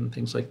go-to-market and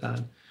things like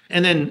that?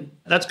 And then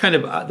that's kind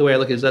of the way I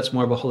look at it, that's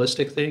more of a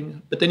holistic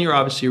thing. But then you're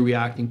obviously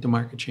reacting to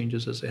market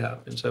changes as they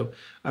happen. So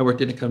I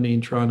worked in a company in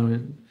Toronto,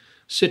 and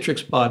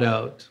Citrix bought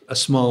out a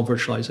small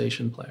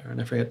virtualization player, and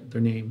I forget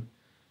their name.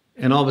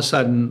 And all of a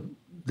sudden,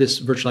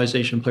 this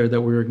virtualization player that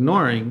we were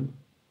ignoring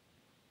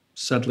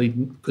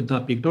suddenly could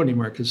not be ignored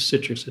anymore because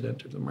Citrix had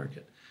entered the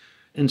market.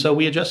 And so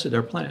we adjusted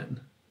our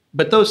plan.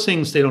 But those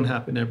things, they don't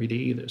happen every day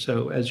either.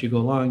 So as you go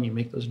along, you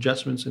make those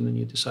adjustments and then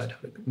you decide how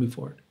to move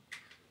forward.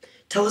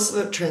 Tell us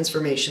about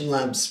Transformation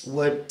Labs.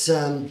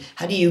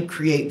 How do you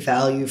create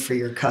value for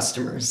your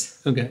customers?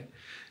 Okay.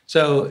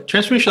 So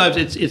Transformation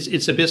Labs,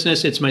 it's a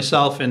business. It's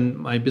myself and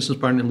my business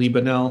partner, Lee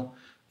Bunnell.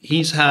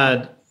 He's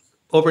had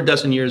over a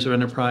dozen years of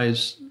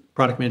enterprise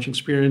product management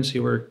experience.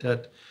 He worked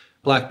at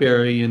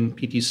BlackBerry and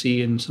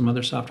PTC and some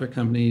other software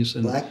companies.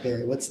 And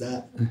BlackBerry, what's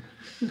that?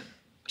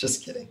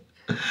 Just kidding.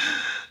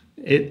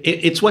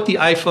 It's what the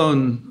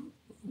iPhone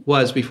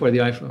was before the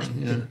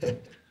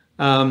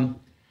iPhone.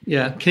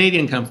 Yeah.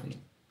 Canadian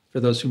company, for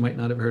those who might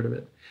not have heard of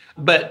it.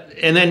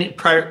 And then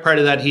prior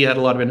to that, he had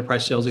a lot of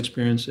enterprise sales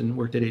experience and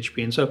worked at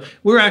HP. And so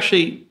we were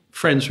actually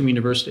friends from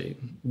university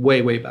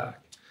way, way back.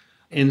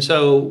 And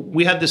so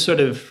we had this sort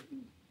of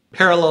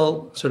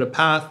parallel sort of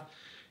path.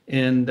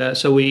 And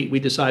so we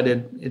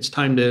decided it's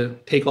time to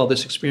take all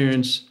this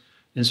experience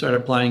and start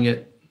applying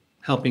it,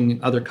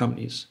 helping other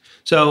companies.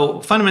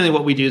 So fundamentally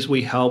what we do is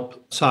we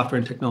help software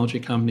and technology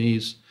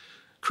companies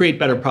create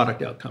better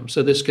product outcomes.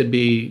 So this could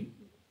be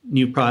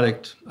new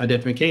product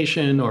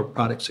identification or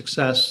product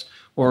success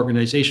or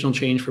organizational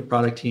change for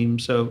product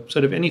teams. So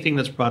sort of anything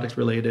that's product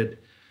related,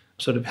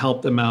 sort of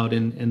help them out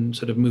and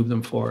sort of move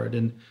them forward.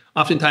 And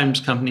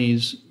oftentimes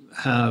companies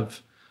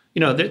have,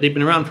 they've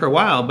been around for a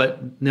while,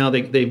 but now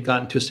they've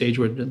gotten to a stage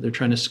where they're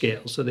trying to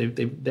scale. So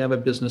they have a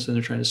business and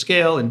they're trying to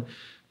scale. And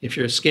if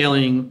you're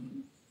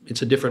scaling,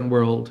 it's a different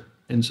world.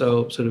 And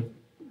so sort of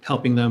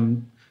helping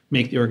them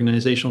make the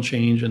organizational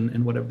change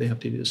and whatever they have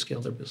to do to scale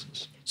their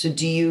business. So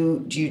do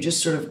you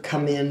just sort of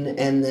come in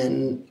and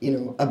then,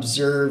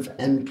 observe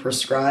and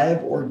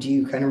prescribe, or do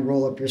you kind of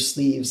roll up your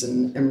sleeves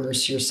and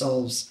immerse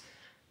yourselves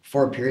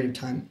for a period of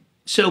time?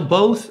 So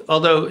both,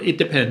 although it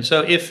depends.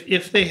 So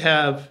if they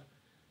have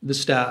the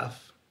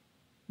staff,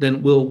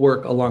 then we'll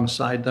work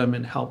alongside them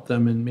and help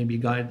them and maybe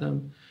guide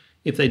them.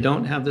 If they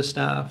don't have the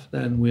staff,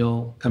 then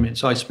we'll come in.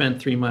 So I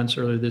spent 3 months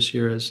earlier this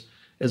year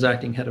as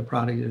acting head of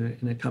product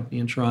in a company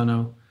in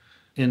Toronto.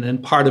 And then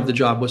part of the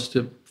job was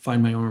to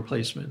find my own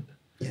replacement.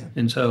 Yeah.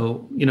 And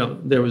so,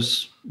 there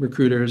was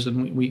recruiters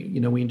and we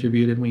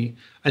interviewed and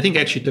I think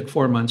actually took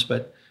 4 months,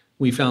 but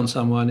we found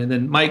someone. And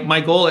then my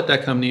goal at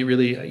that company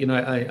really,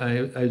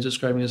 I was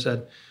describing this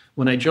that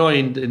when I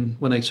joined and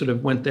when I sort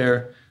of went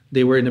there,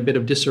 they were in a bit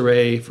of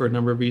disarray for a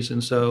number of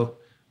reasons. So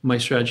my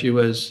strategy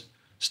was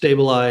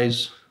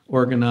stabilize,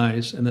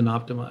 organize, and then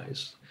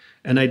optimize.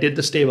 And I did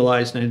the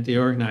stabilize and I did the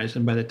organize.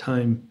 And by the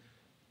time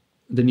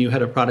the new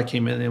head of product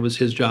came in, it was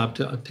his job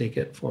to take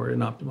it forward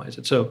and optimize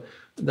it. So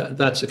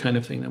that's the kind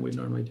of thing that we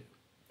normally do.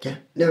 Yeah,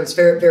 no, it's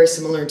very, very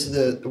similar to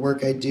the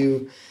work I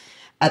do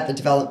at the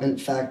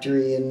development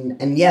factory.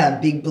 And yeah,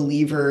 big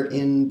believer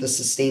in the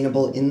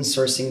sustainable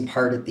insourcing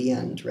part at the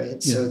end, right?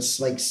 Yeah. So it's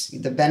like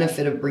the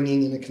benefit of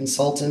bringing in a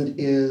consultant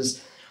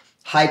is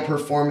high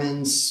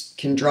performance,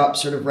 can drop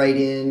sort of right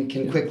in,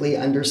 can quickly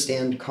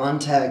understand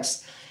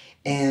context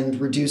and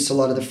reduce a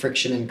lot of the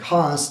friction and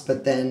cost.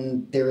 But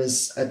then there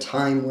is a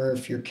time where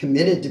if you're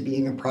committed to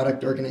being a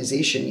product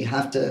organization, you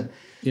have to,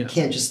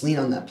 can't just lean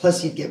on that.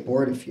 Plus you'd get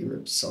bored if you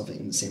were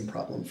solving the same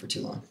problem for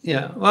too long.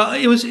 Yeah. Well,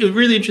 it was a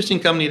really interesting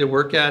company to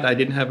work at. I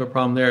didn't have a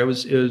problem there. It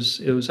was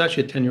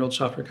actually a 10-year-old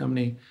software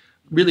company,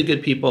 really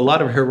good people, a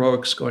lot of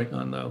heroics going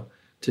on though,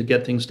 to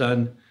get things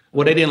done.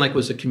 What I didn't like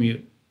was the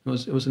commute. It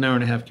was an hour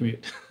and a half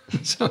commute.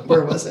 So,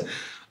 where was it?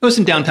 I was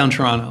in downtown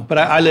Toronto, but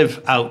I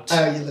live out.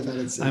 Oh, you live out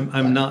in city.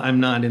 I'm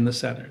not in the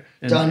center.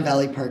 And Don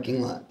Valley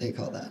parking lot, they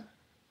call that.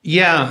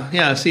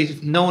 Yeah. See,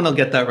 no one will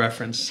get that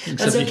reference.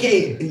 That's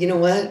okay. You know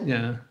what?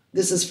 Yeah.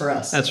 This is for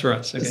us. That's for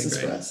us. Okay, this is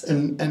great. for us,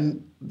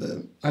 and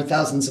our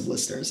thousands of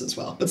listeners as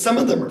well. But some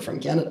of them are from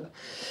Canada.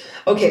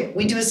 Okay,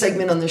 we do a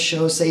segment on this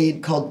show,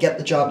 Saeed, called "Get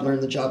the Job,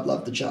 Learn the Job,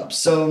 Love the Job."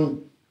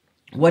 So,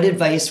 what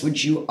advice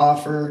would you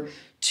offer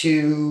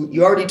to?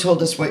 You already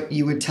told us what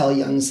you would tell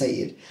young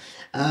Saeed.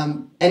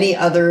 Any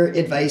other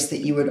advice that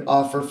you would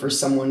offer for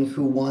someone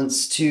who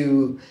wants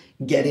to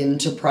get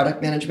into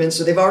product management?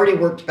 So they've already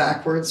worked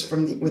backwards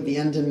with the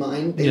end in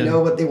mind. They know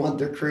what they want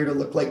their career to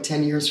look like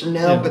 10 years from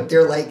now, but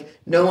they're like,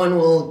 no one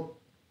will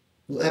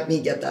let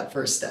me get that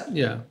first step.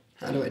 Yeah.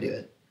 How do I do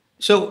it?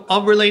 So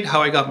I'll relate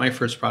how I got my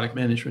first product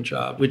management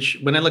job, which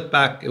when I look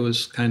back, it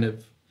was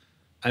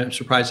I'm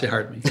surprised they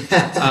hired me.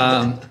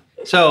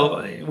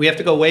 So we have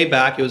to go way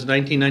back. It was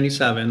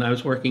 1997. I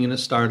was working in a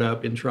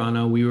startup in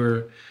Toronto. We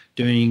were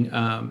doing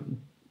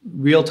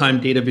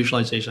real-time data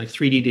visualization, like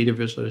 3D data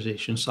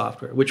visualization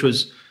software, which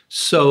was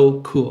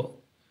so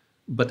cool,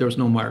 but there was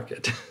no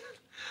market.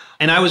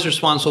 And I was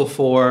responsible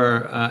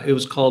for, it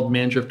was called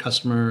Manager of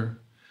Customer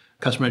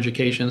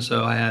Education.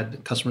 So I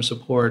had customer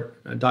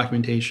support,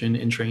 documentation,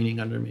 and training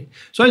under me.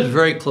 So I was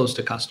very close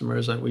to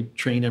customers. We'd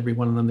train every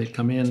one of them. They'd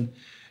come in,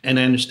 and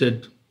I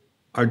understood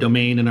our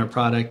domain and our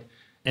product.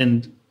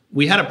 And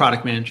we had a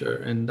product manager,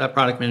 and that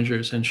product manager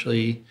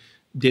essentially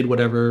did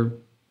whatever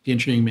the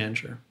engineering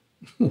manager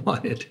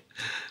wanted.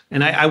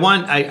 And I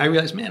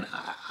realized, man,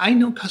 I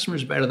know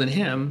customers better than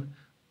him.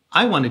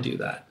 I want to do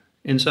that.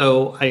 And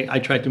so I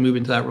tried to move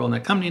into that role in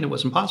that company, and it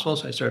wasn't possible.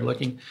 So I started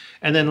looking.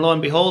 And then lo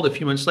and behold, a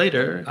few months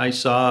later, I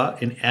saw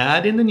an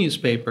ad in the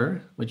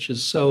newspaper, which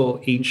is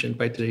so ancient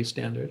by today's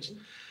standards.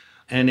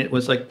 And it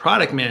was like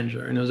product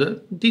manager. And it was a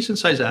decent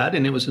sized ad.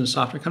 And it was in a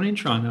software company in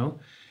Toronto.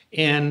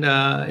 And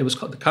it was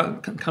called, the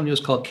company was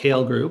called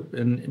Kale Group.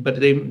 But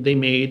they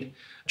made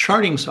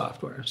charting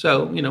software.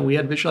 So, we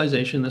had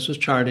visualization. This was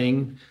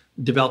charting,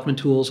 development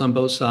tools on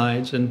both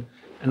sides. And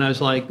I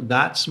was like,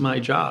 that's my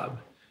job.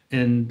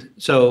 And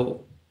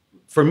so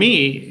for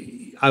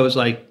me, I was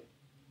like,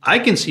 I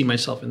can see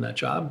myself in that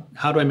job.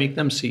 How do I make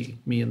them see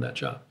me in that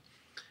job?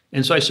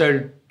 And so I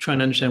started trying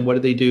to understand what do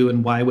they do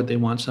and why would they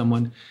want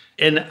someone.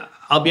 And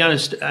I'll be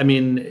honest,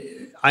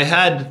 I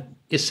had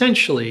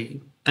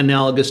essentially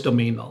analogous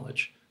domain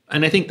knowledge.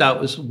 And I think that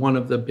was one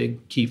of the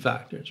big key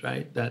factors,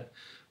 right? That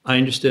I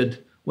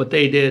understood what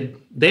they did.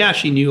 They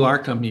actually knew our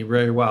company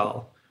very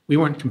well. We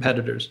weren't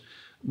competitors.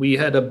 we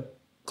had a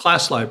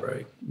class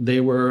library. They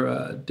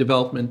were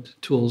development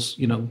tools,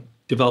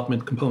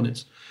 development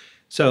components.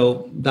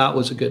 So that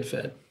was a good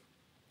fit.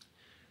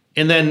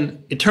 And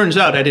then it turns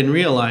out I didn't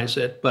realize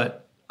it,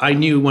 but I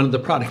knew one of the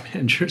product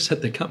managers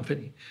at the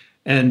company.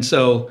 And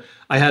so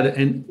I had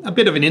a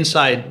bit of an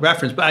inside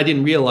reference, but I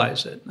didn't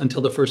realize it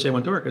until the first day I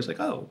went to work. I was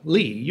like, oh,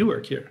 Lee, you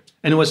work here.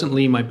 And it wasn't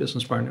Lee, my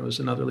business partner, it was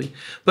another Lee.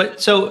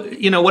 But so,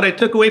 what I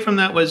took away from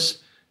that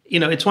was,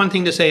 it's one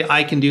thing to say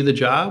I can do the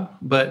job,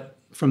 but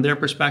from their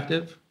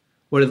perspective,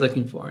 what are they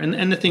looking for?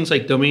 And the things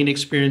like domain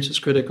experience is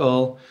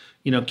critical,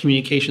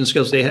 communication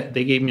skills.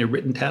 They gave me a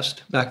written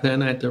test back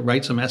then. I had to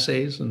write some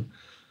essays, and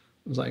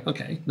I was like,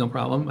 okay, no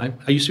problem.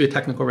 I used to be a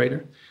technical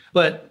writer.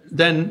 But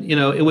then,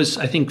 it was,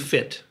 I think,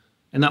 fit.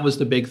 And that was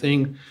the big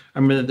thing. I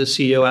remember the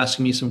CEO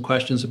asking me some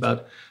questions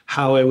about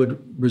how I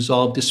would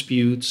resolve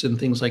disputes and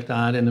things like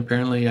that. And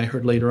apparently I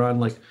heard later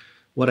on, like,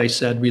 what I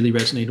said really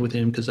resonated with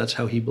him because that's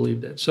how he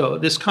believed it. So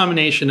this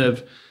combination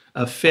of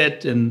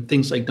fit and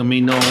things like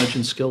domain knowledge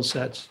and skill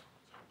sets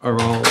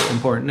are all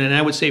important. And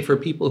I would say for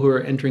people who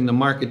are entering the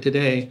market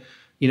today,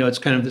 it's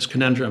kind of this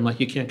conundrum, like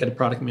you can't get a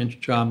product manager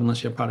job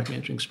unless you have product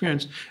management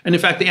experience. And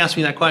in fact, they asked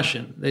me that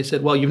question. They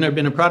said, well, you've never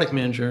been a product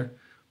manager.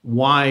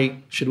 Why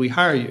should we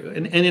hire you?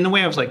 And in a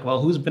way, I was like,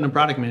 well, who's been a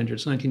product manager?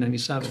 It's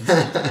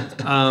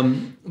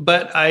 1997.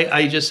 But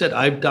I just said,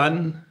 I've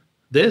done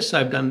this,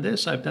 I've done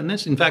this, I've done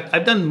this. In fact,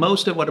 I've done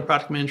most of what a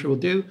product manager will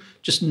do,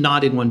 just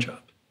not in one job.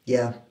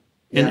 Yeah.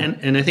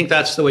 And I think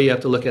that's the way you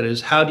have to look at it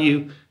is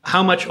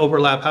how much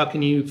overlap, how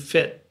can you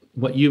fit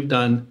what you've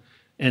done?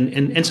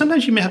 And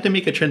sometimes you may have to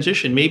make a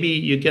transition. Maybe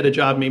you get a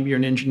job, maybe you're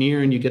an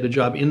engineer and you get a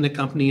job in the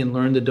company and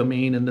learn the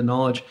domain and the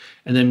knowledge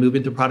and then move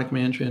into product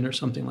management or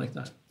something like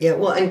that. Yeah,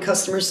 well, and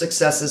customer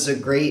success is a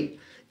great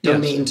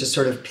domain to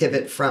sort of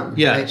pivot from,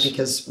 right?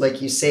 Because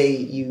like you say,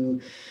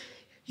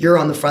 you're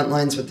on the front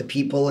lines with the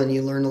people and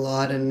you learn a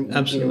lot. And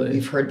absolutely.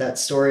 We've heard that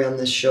story on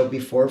this show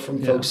before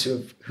from folks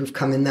who've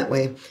come in that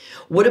way.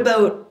 What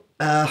about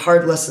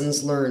hard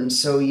lessons learned?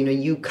 So,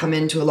 you come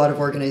into a lot of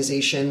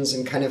organizations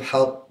and kind of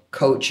help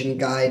coach and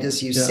guide,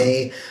 as you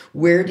say.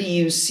 Where do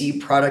you see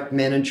product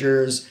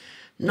managers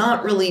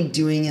not really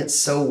doing it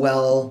so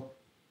well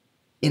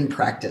in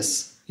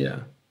practice? Yeah.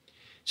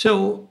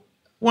 So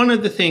one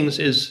of the things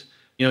is,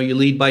 you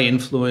lead by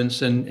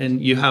influence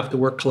and you have to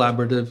work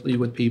collaboratively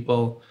with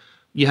people.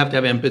 You have to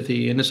have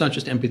empathy, and it's not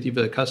just empathy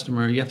for the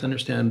customer. You have to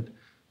understand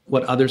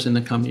what others in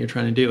the company are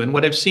trying to do. And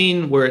what I've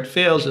seen where it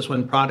fails is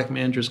when product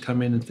managers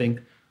come in and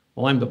think,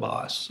 well, I'm the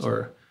boss,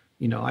 or,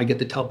 I get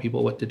to tell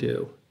people what to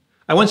do.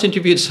 I once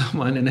interviewed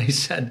someone and I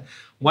said,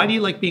 why do you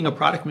like being a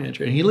product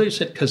manager? And he literally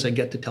said, because I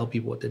get to tell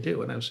people what to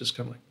do. And I was just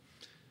kind of like,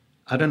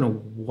 I don't know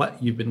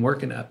what you've been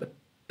working at, but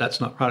that's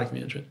not product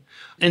management.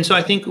 And so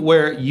I think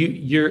where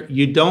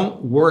you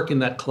don't work in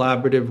that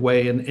collaborative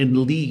way and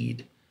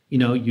lead,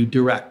 you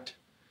direct,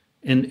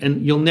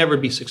 and you'll never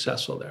be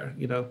successful there.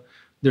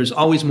 There's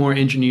always more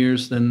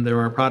engineers than there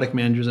are product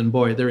managers, and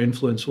boy, their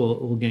influence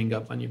will gang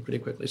up on you pretty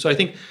quickly. So I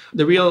think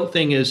the real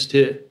thing is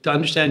to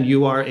understand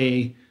you are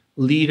a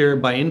leader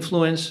by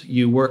influence.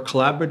 You work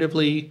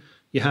collaboratively.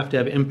 You have to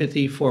have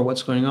empathy for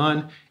what's going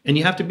on, and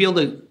you have to be able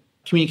to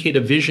communicate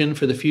a vision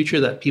for the future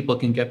that people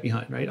can get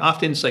behind, right?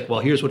 Often it's like, well,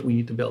 here's what we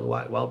need to build.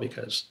 Why? Well,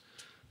 because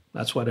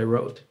that's what I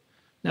wrote.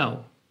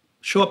 No,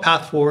 show a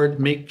path forward,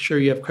 make sure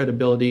you have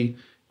credibility,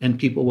 and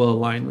people will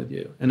align with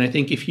you. And I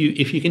think if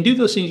you can do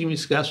those things, you'll be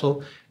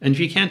successful. And if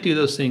you can't do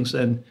those things,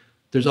 then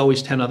there's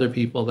always 10 other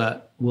people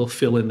that will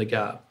fill in the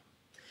gap.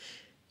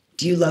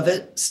 Do you love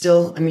it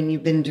still? I mean,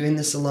 you've been doing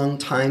this a long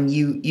time.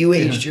 You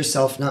aged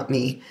yourself, not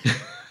me.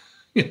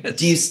 Yes.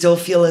 Do you still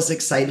feel as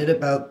excited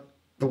about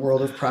the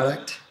world of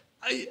product?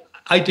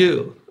 I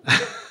do.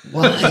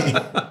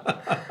 Why?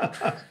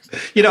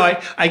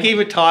 I gave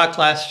a talk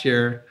last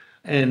year,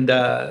 and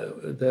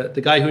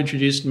the guy who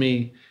introduced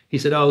me, he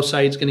said, oh,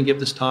 Saeed's going to give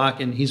this talk,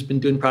 and he's been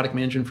doing product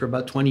management for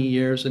about 20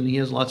 years, and he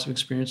has lots of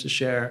experience to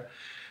share.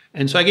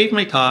 And so I gave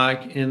my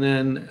talk, and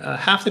then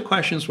half the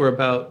questions were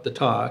about the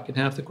talk, and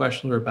half the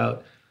questions were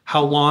about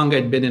how long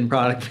I'd been in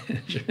product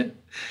management.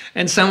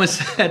 And someone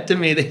said to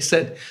me, they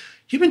said,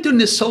 you've been doing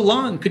this so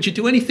long, could you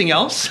do anything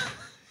else?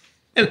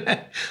 And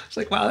I was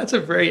like, wow, that's a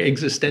very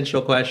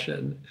existential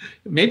question.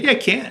 Maybe I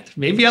can't.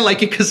 Maybe I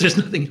like it because there's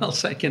nothing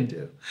else I can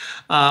do.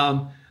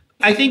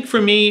 I think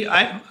for me,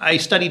 I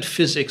studied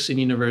physics in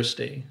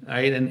university,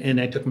 right?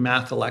 And I took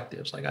math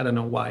electives, like I don't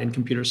know why, in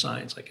computer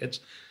science.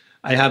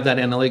 I have that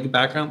analytic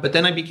background, but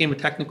then I became a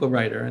technical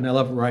writer and I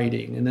love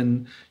writing. And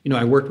then,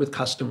 I worked with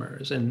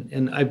customers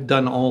and I've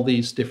done all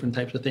these different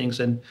types of things.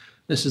 And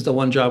this is the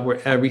one job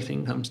where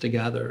everything comes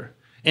together.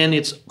 And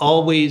it's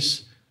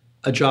always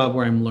a job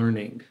where I'm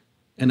learning.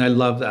 And I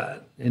love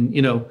that. And,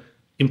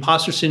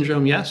 imposter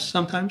syndrome, yes,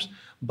 sometimes,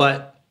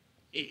 but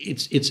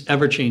it's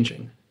ever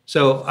changing.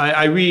 So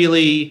I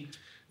really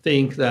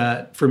think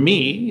that for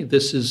me,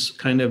 this is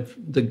kind of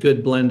the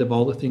good blend of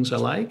all the things I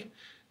like.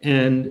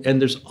 And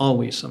there's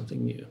always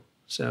something new.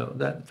 So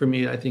that, for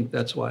me, I think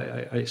that's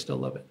why I still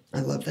love it. I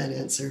love that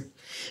answer.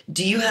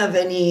 Do you have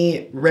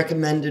any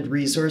recommended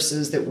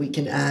resources that we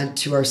can add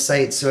to our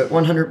site? So at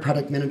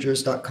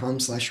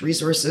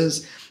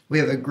 100productmanagers.com/resources, we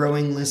have a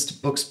growing list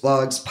of books,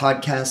 blogs,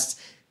 podcasts.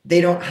 They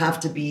don't have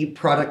to be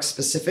product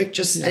specific,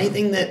 just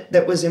anything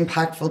that was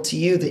impactful to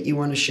you that you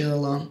want to share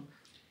along.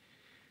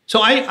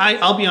 So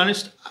I'll be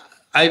honest,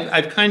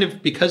 I've kind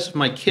of, because of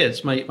my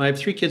kids, I have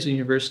 3 kids in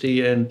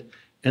university and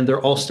they're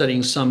all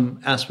studying some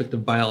aspect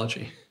of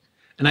biology.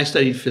 And I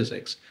studied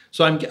physics.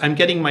 So I'm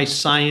getting my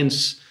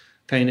science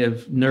kind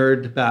of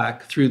nerd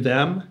back through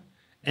them.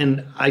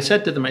 And I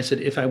said to them, I said,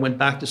 if I went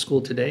back to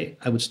school today,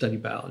 I would study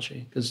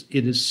biology because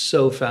it is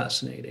so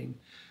fascinating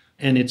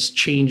and it's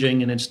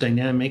changing and it's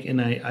dynamic.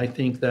 And I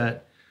think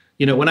that,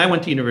 when I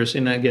went to university,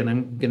 and again,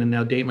 I'm going to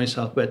now date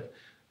myself, but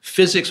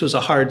physics was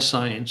a hard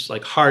science,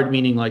 like hard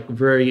meaning like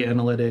very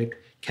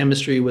analytic.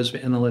 Chemistry was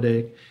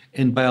analytic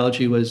and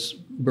biology was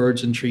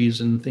birds and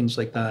trees and things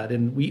like that.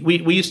 And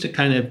we used to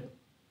kind of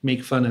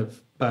make fun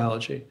of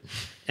biology.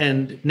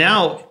 And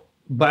now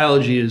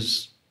biology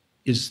is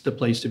the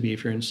place to be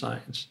if you're in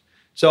science.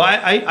 So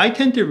I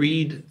tend to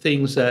read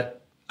things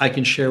that I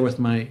can share with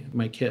my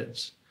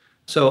kids.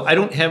 So I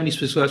don't have any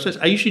specific websites.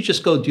 I usually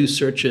just go do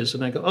searches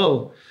and I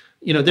go,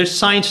 there's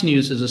Science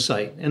News as a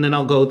site. And then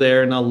I'll go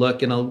there and I'll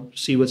look and I'll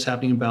see what's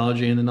happening in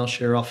biology and then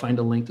I'll find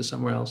a link to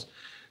somewhere else.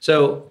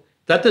 So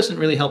that doesn't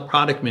really help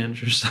product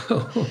managers.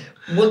 So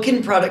what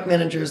can product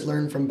managers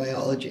learn from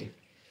biology?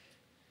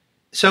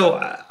 So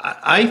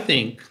I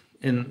think,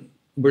 and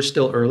we're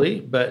still early,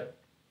 but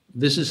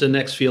this is the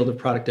next field of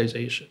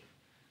productization.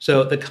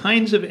 So the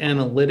kinds of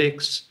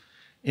analytics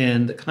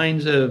and the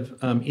kinds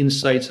of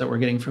insights that we're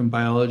getting from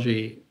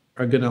biology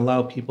are going to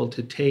allow people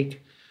to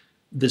take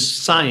this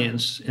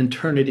science and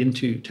turn it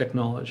into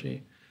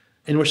technology.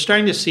 And we're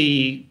starting to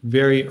see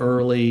very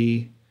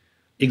early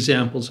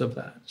examples of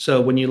that. So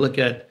when you look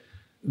at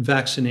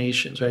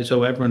vaccinations, right? So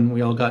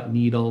we all got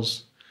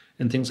needles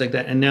and things like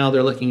that. And now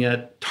they're looking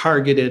at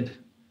targeted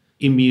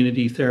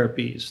immunity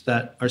therapies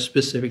that are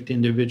specific to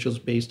individuals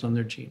based on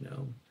their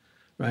genome,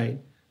 right?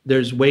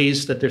 There's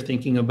ways that they're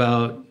thinking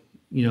about,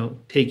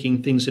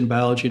 taking things in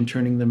biology and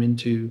turning them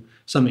into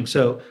something.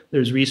 So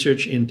there's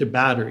research into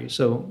batteries.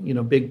 So,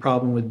 big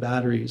problem with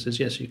batteries is,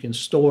 yes, you can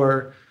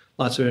store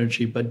lots of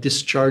energy, but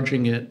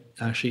discharging it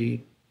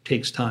actually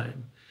takes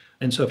time.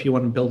 And so if you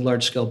want to build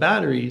large-scale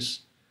batteries,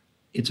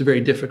 it's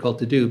very difficult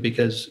to do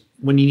because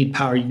when you need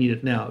power, you need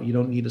it now. You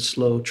don't need a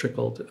slow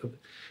trickle.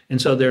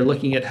 And so they're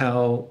looking at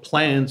how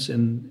plants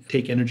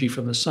take energy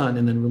from the sun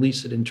and then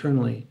release it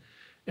internally.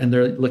 And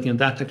they're looking at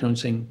that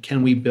technology saying,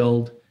 can we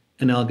build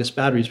analogous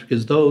batteries?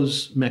 Because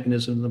those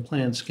mechanisms in the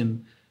plants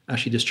can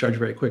actually discharge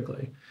very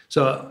quickly.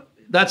 So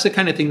that's the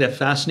kind of thing that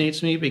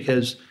fascinates me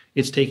because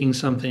it's taking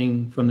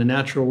something from the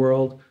natural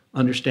world,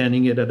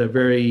 understanding it at a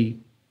very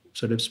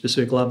sort of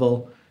specific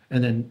level,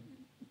 and then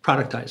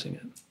productizing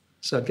it.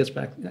 So it gets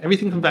back,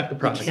 everything comes back to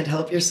product. You can't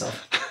help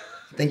yourself.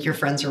 I think your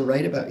friends are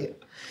right about you.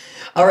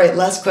 All right,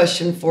 last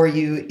question for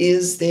you.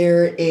 Is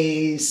there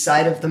a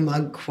side of the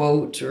mug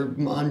quote or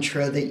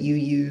mantra that you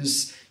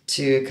use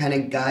to kind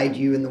of guide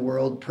you in the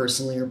world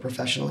personally or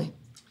professionally?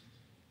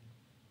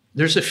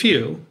 There's a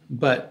few,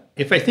 but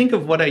if I think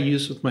of what I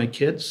use with my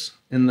kids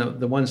and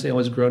the ones they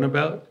always groan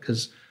about,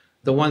 because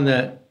the one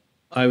that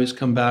I always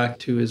come back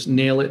to is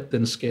nail it,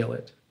 then scale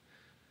it.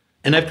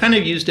 And I've kind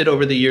of used it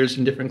over the years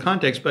in different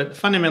contexts, but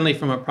fundamentally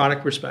from a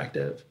product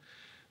perspective,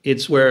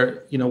 it's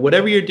where,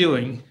 whatever you're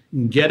doing,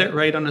 get it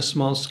right on a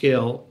small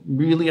scale,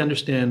 really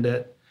understand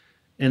it,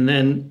 and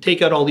then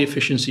take out all the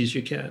efficiencies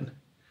you can,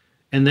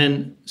 and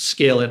then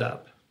scale it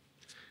up.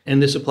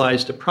 And this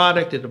applies to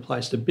product, it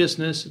applies to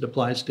business, it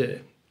applies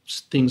to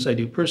things I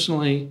do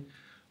personally.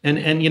 And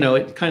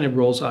it kind of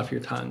rolls off your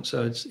tongue,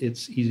 so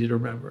it's easy to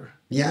remember.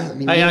 Yeah, I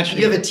mean,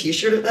 you have a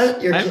T-shirt of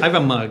that? I have a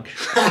mug.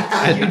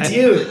 You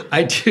do?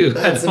 I do.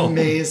 That's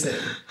amazing.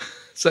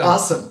 So,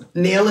 awesome.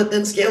 Nail it,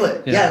 then scale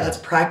it. Yeah, that's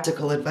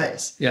practical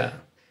advice. Yeah.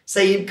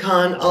 Saeed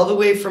Khan, all the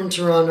way from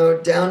Toronto,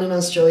 down in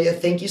Australia,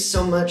 thank you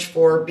so much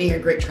for being a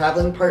great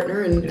traveling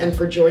partner and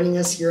for joining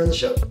us here on the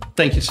show.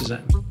 Thank you,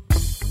 Suzanne.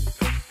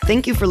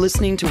 Thank you for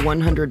listening to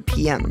 100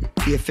 PM,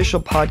 the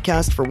official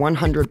podcast for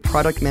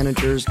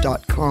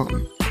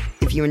 100productmanagers.com.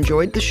 If you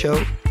enjoyed the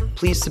show,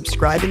 please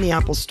subscribe in the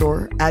Apple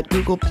Store, at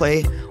Google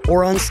Play,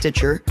 or on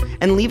Stitcher,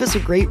 and leave us a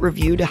great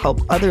review to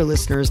help other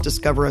listeners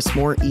discover us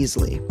more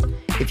easily.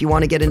 If you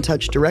want to get in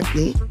touch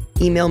directly,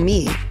 email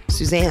me,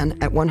 Suzanne,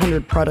 at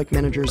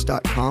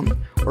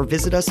 100productmanagers.com, or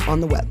visit us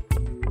on the web.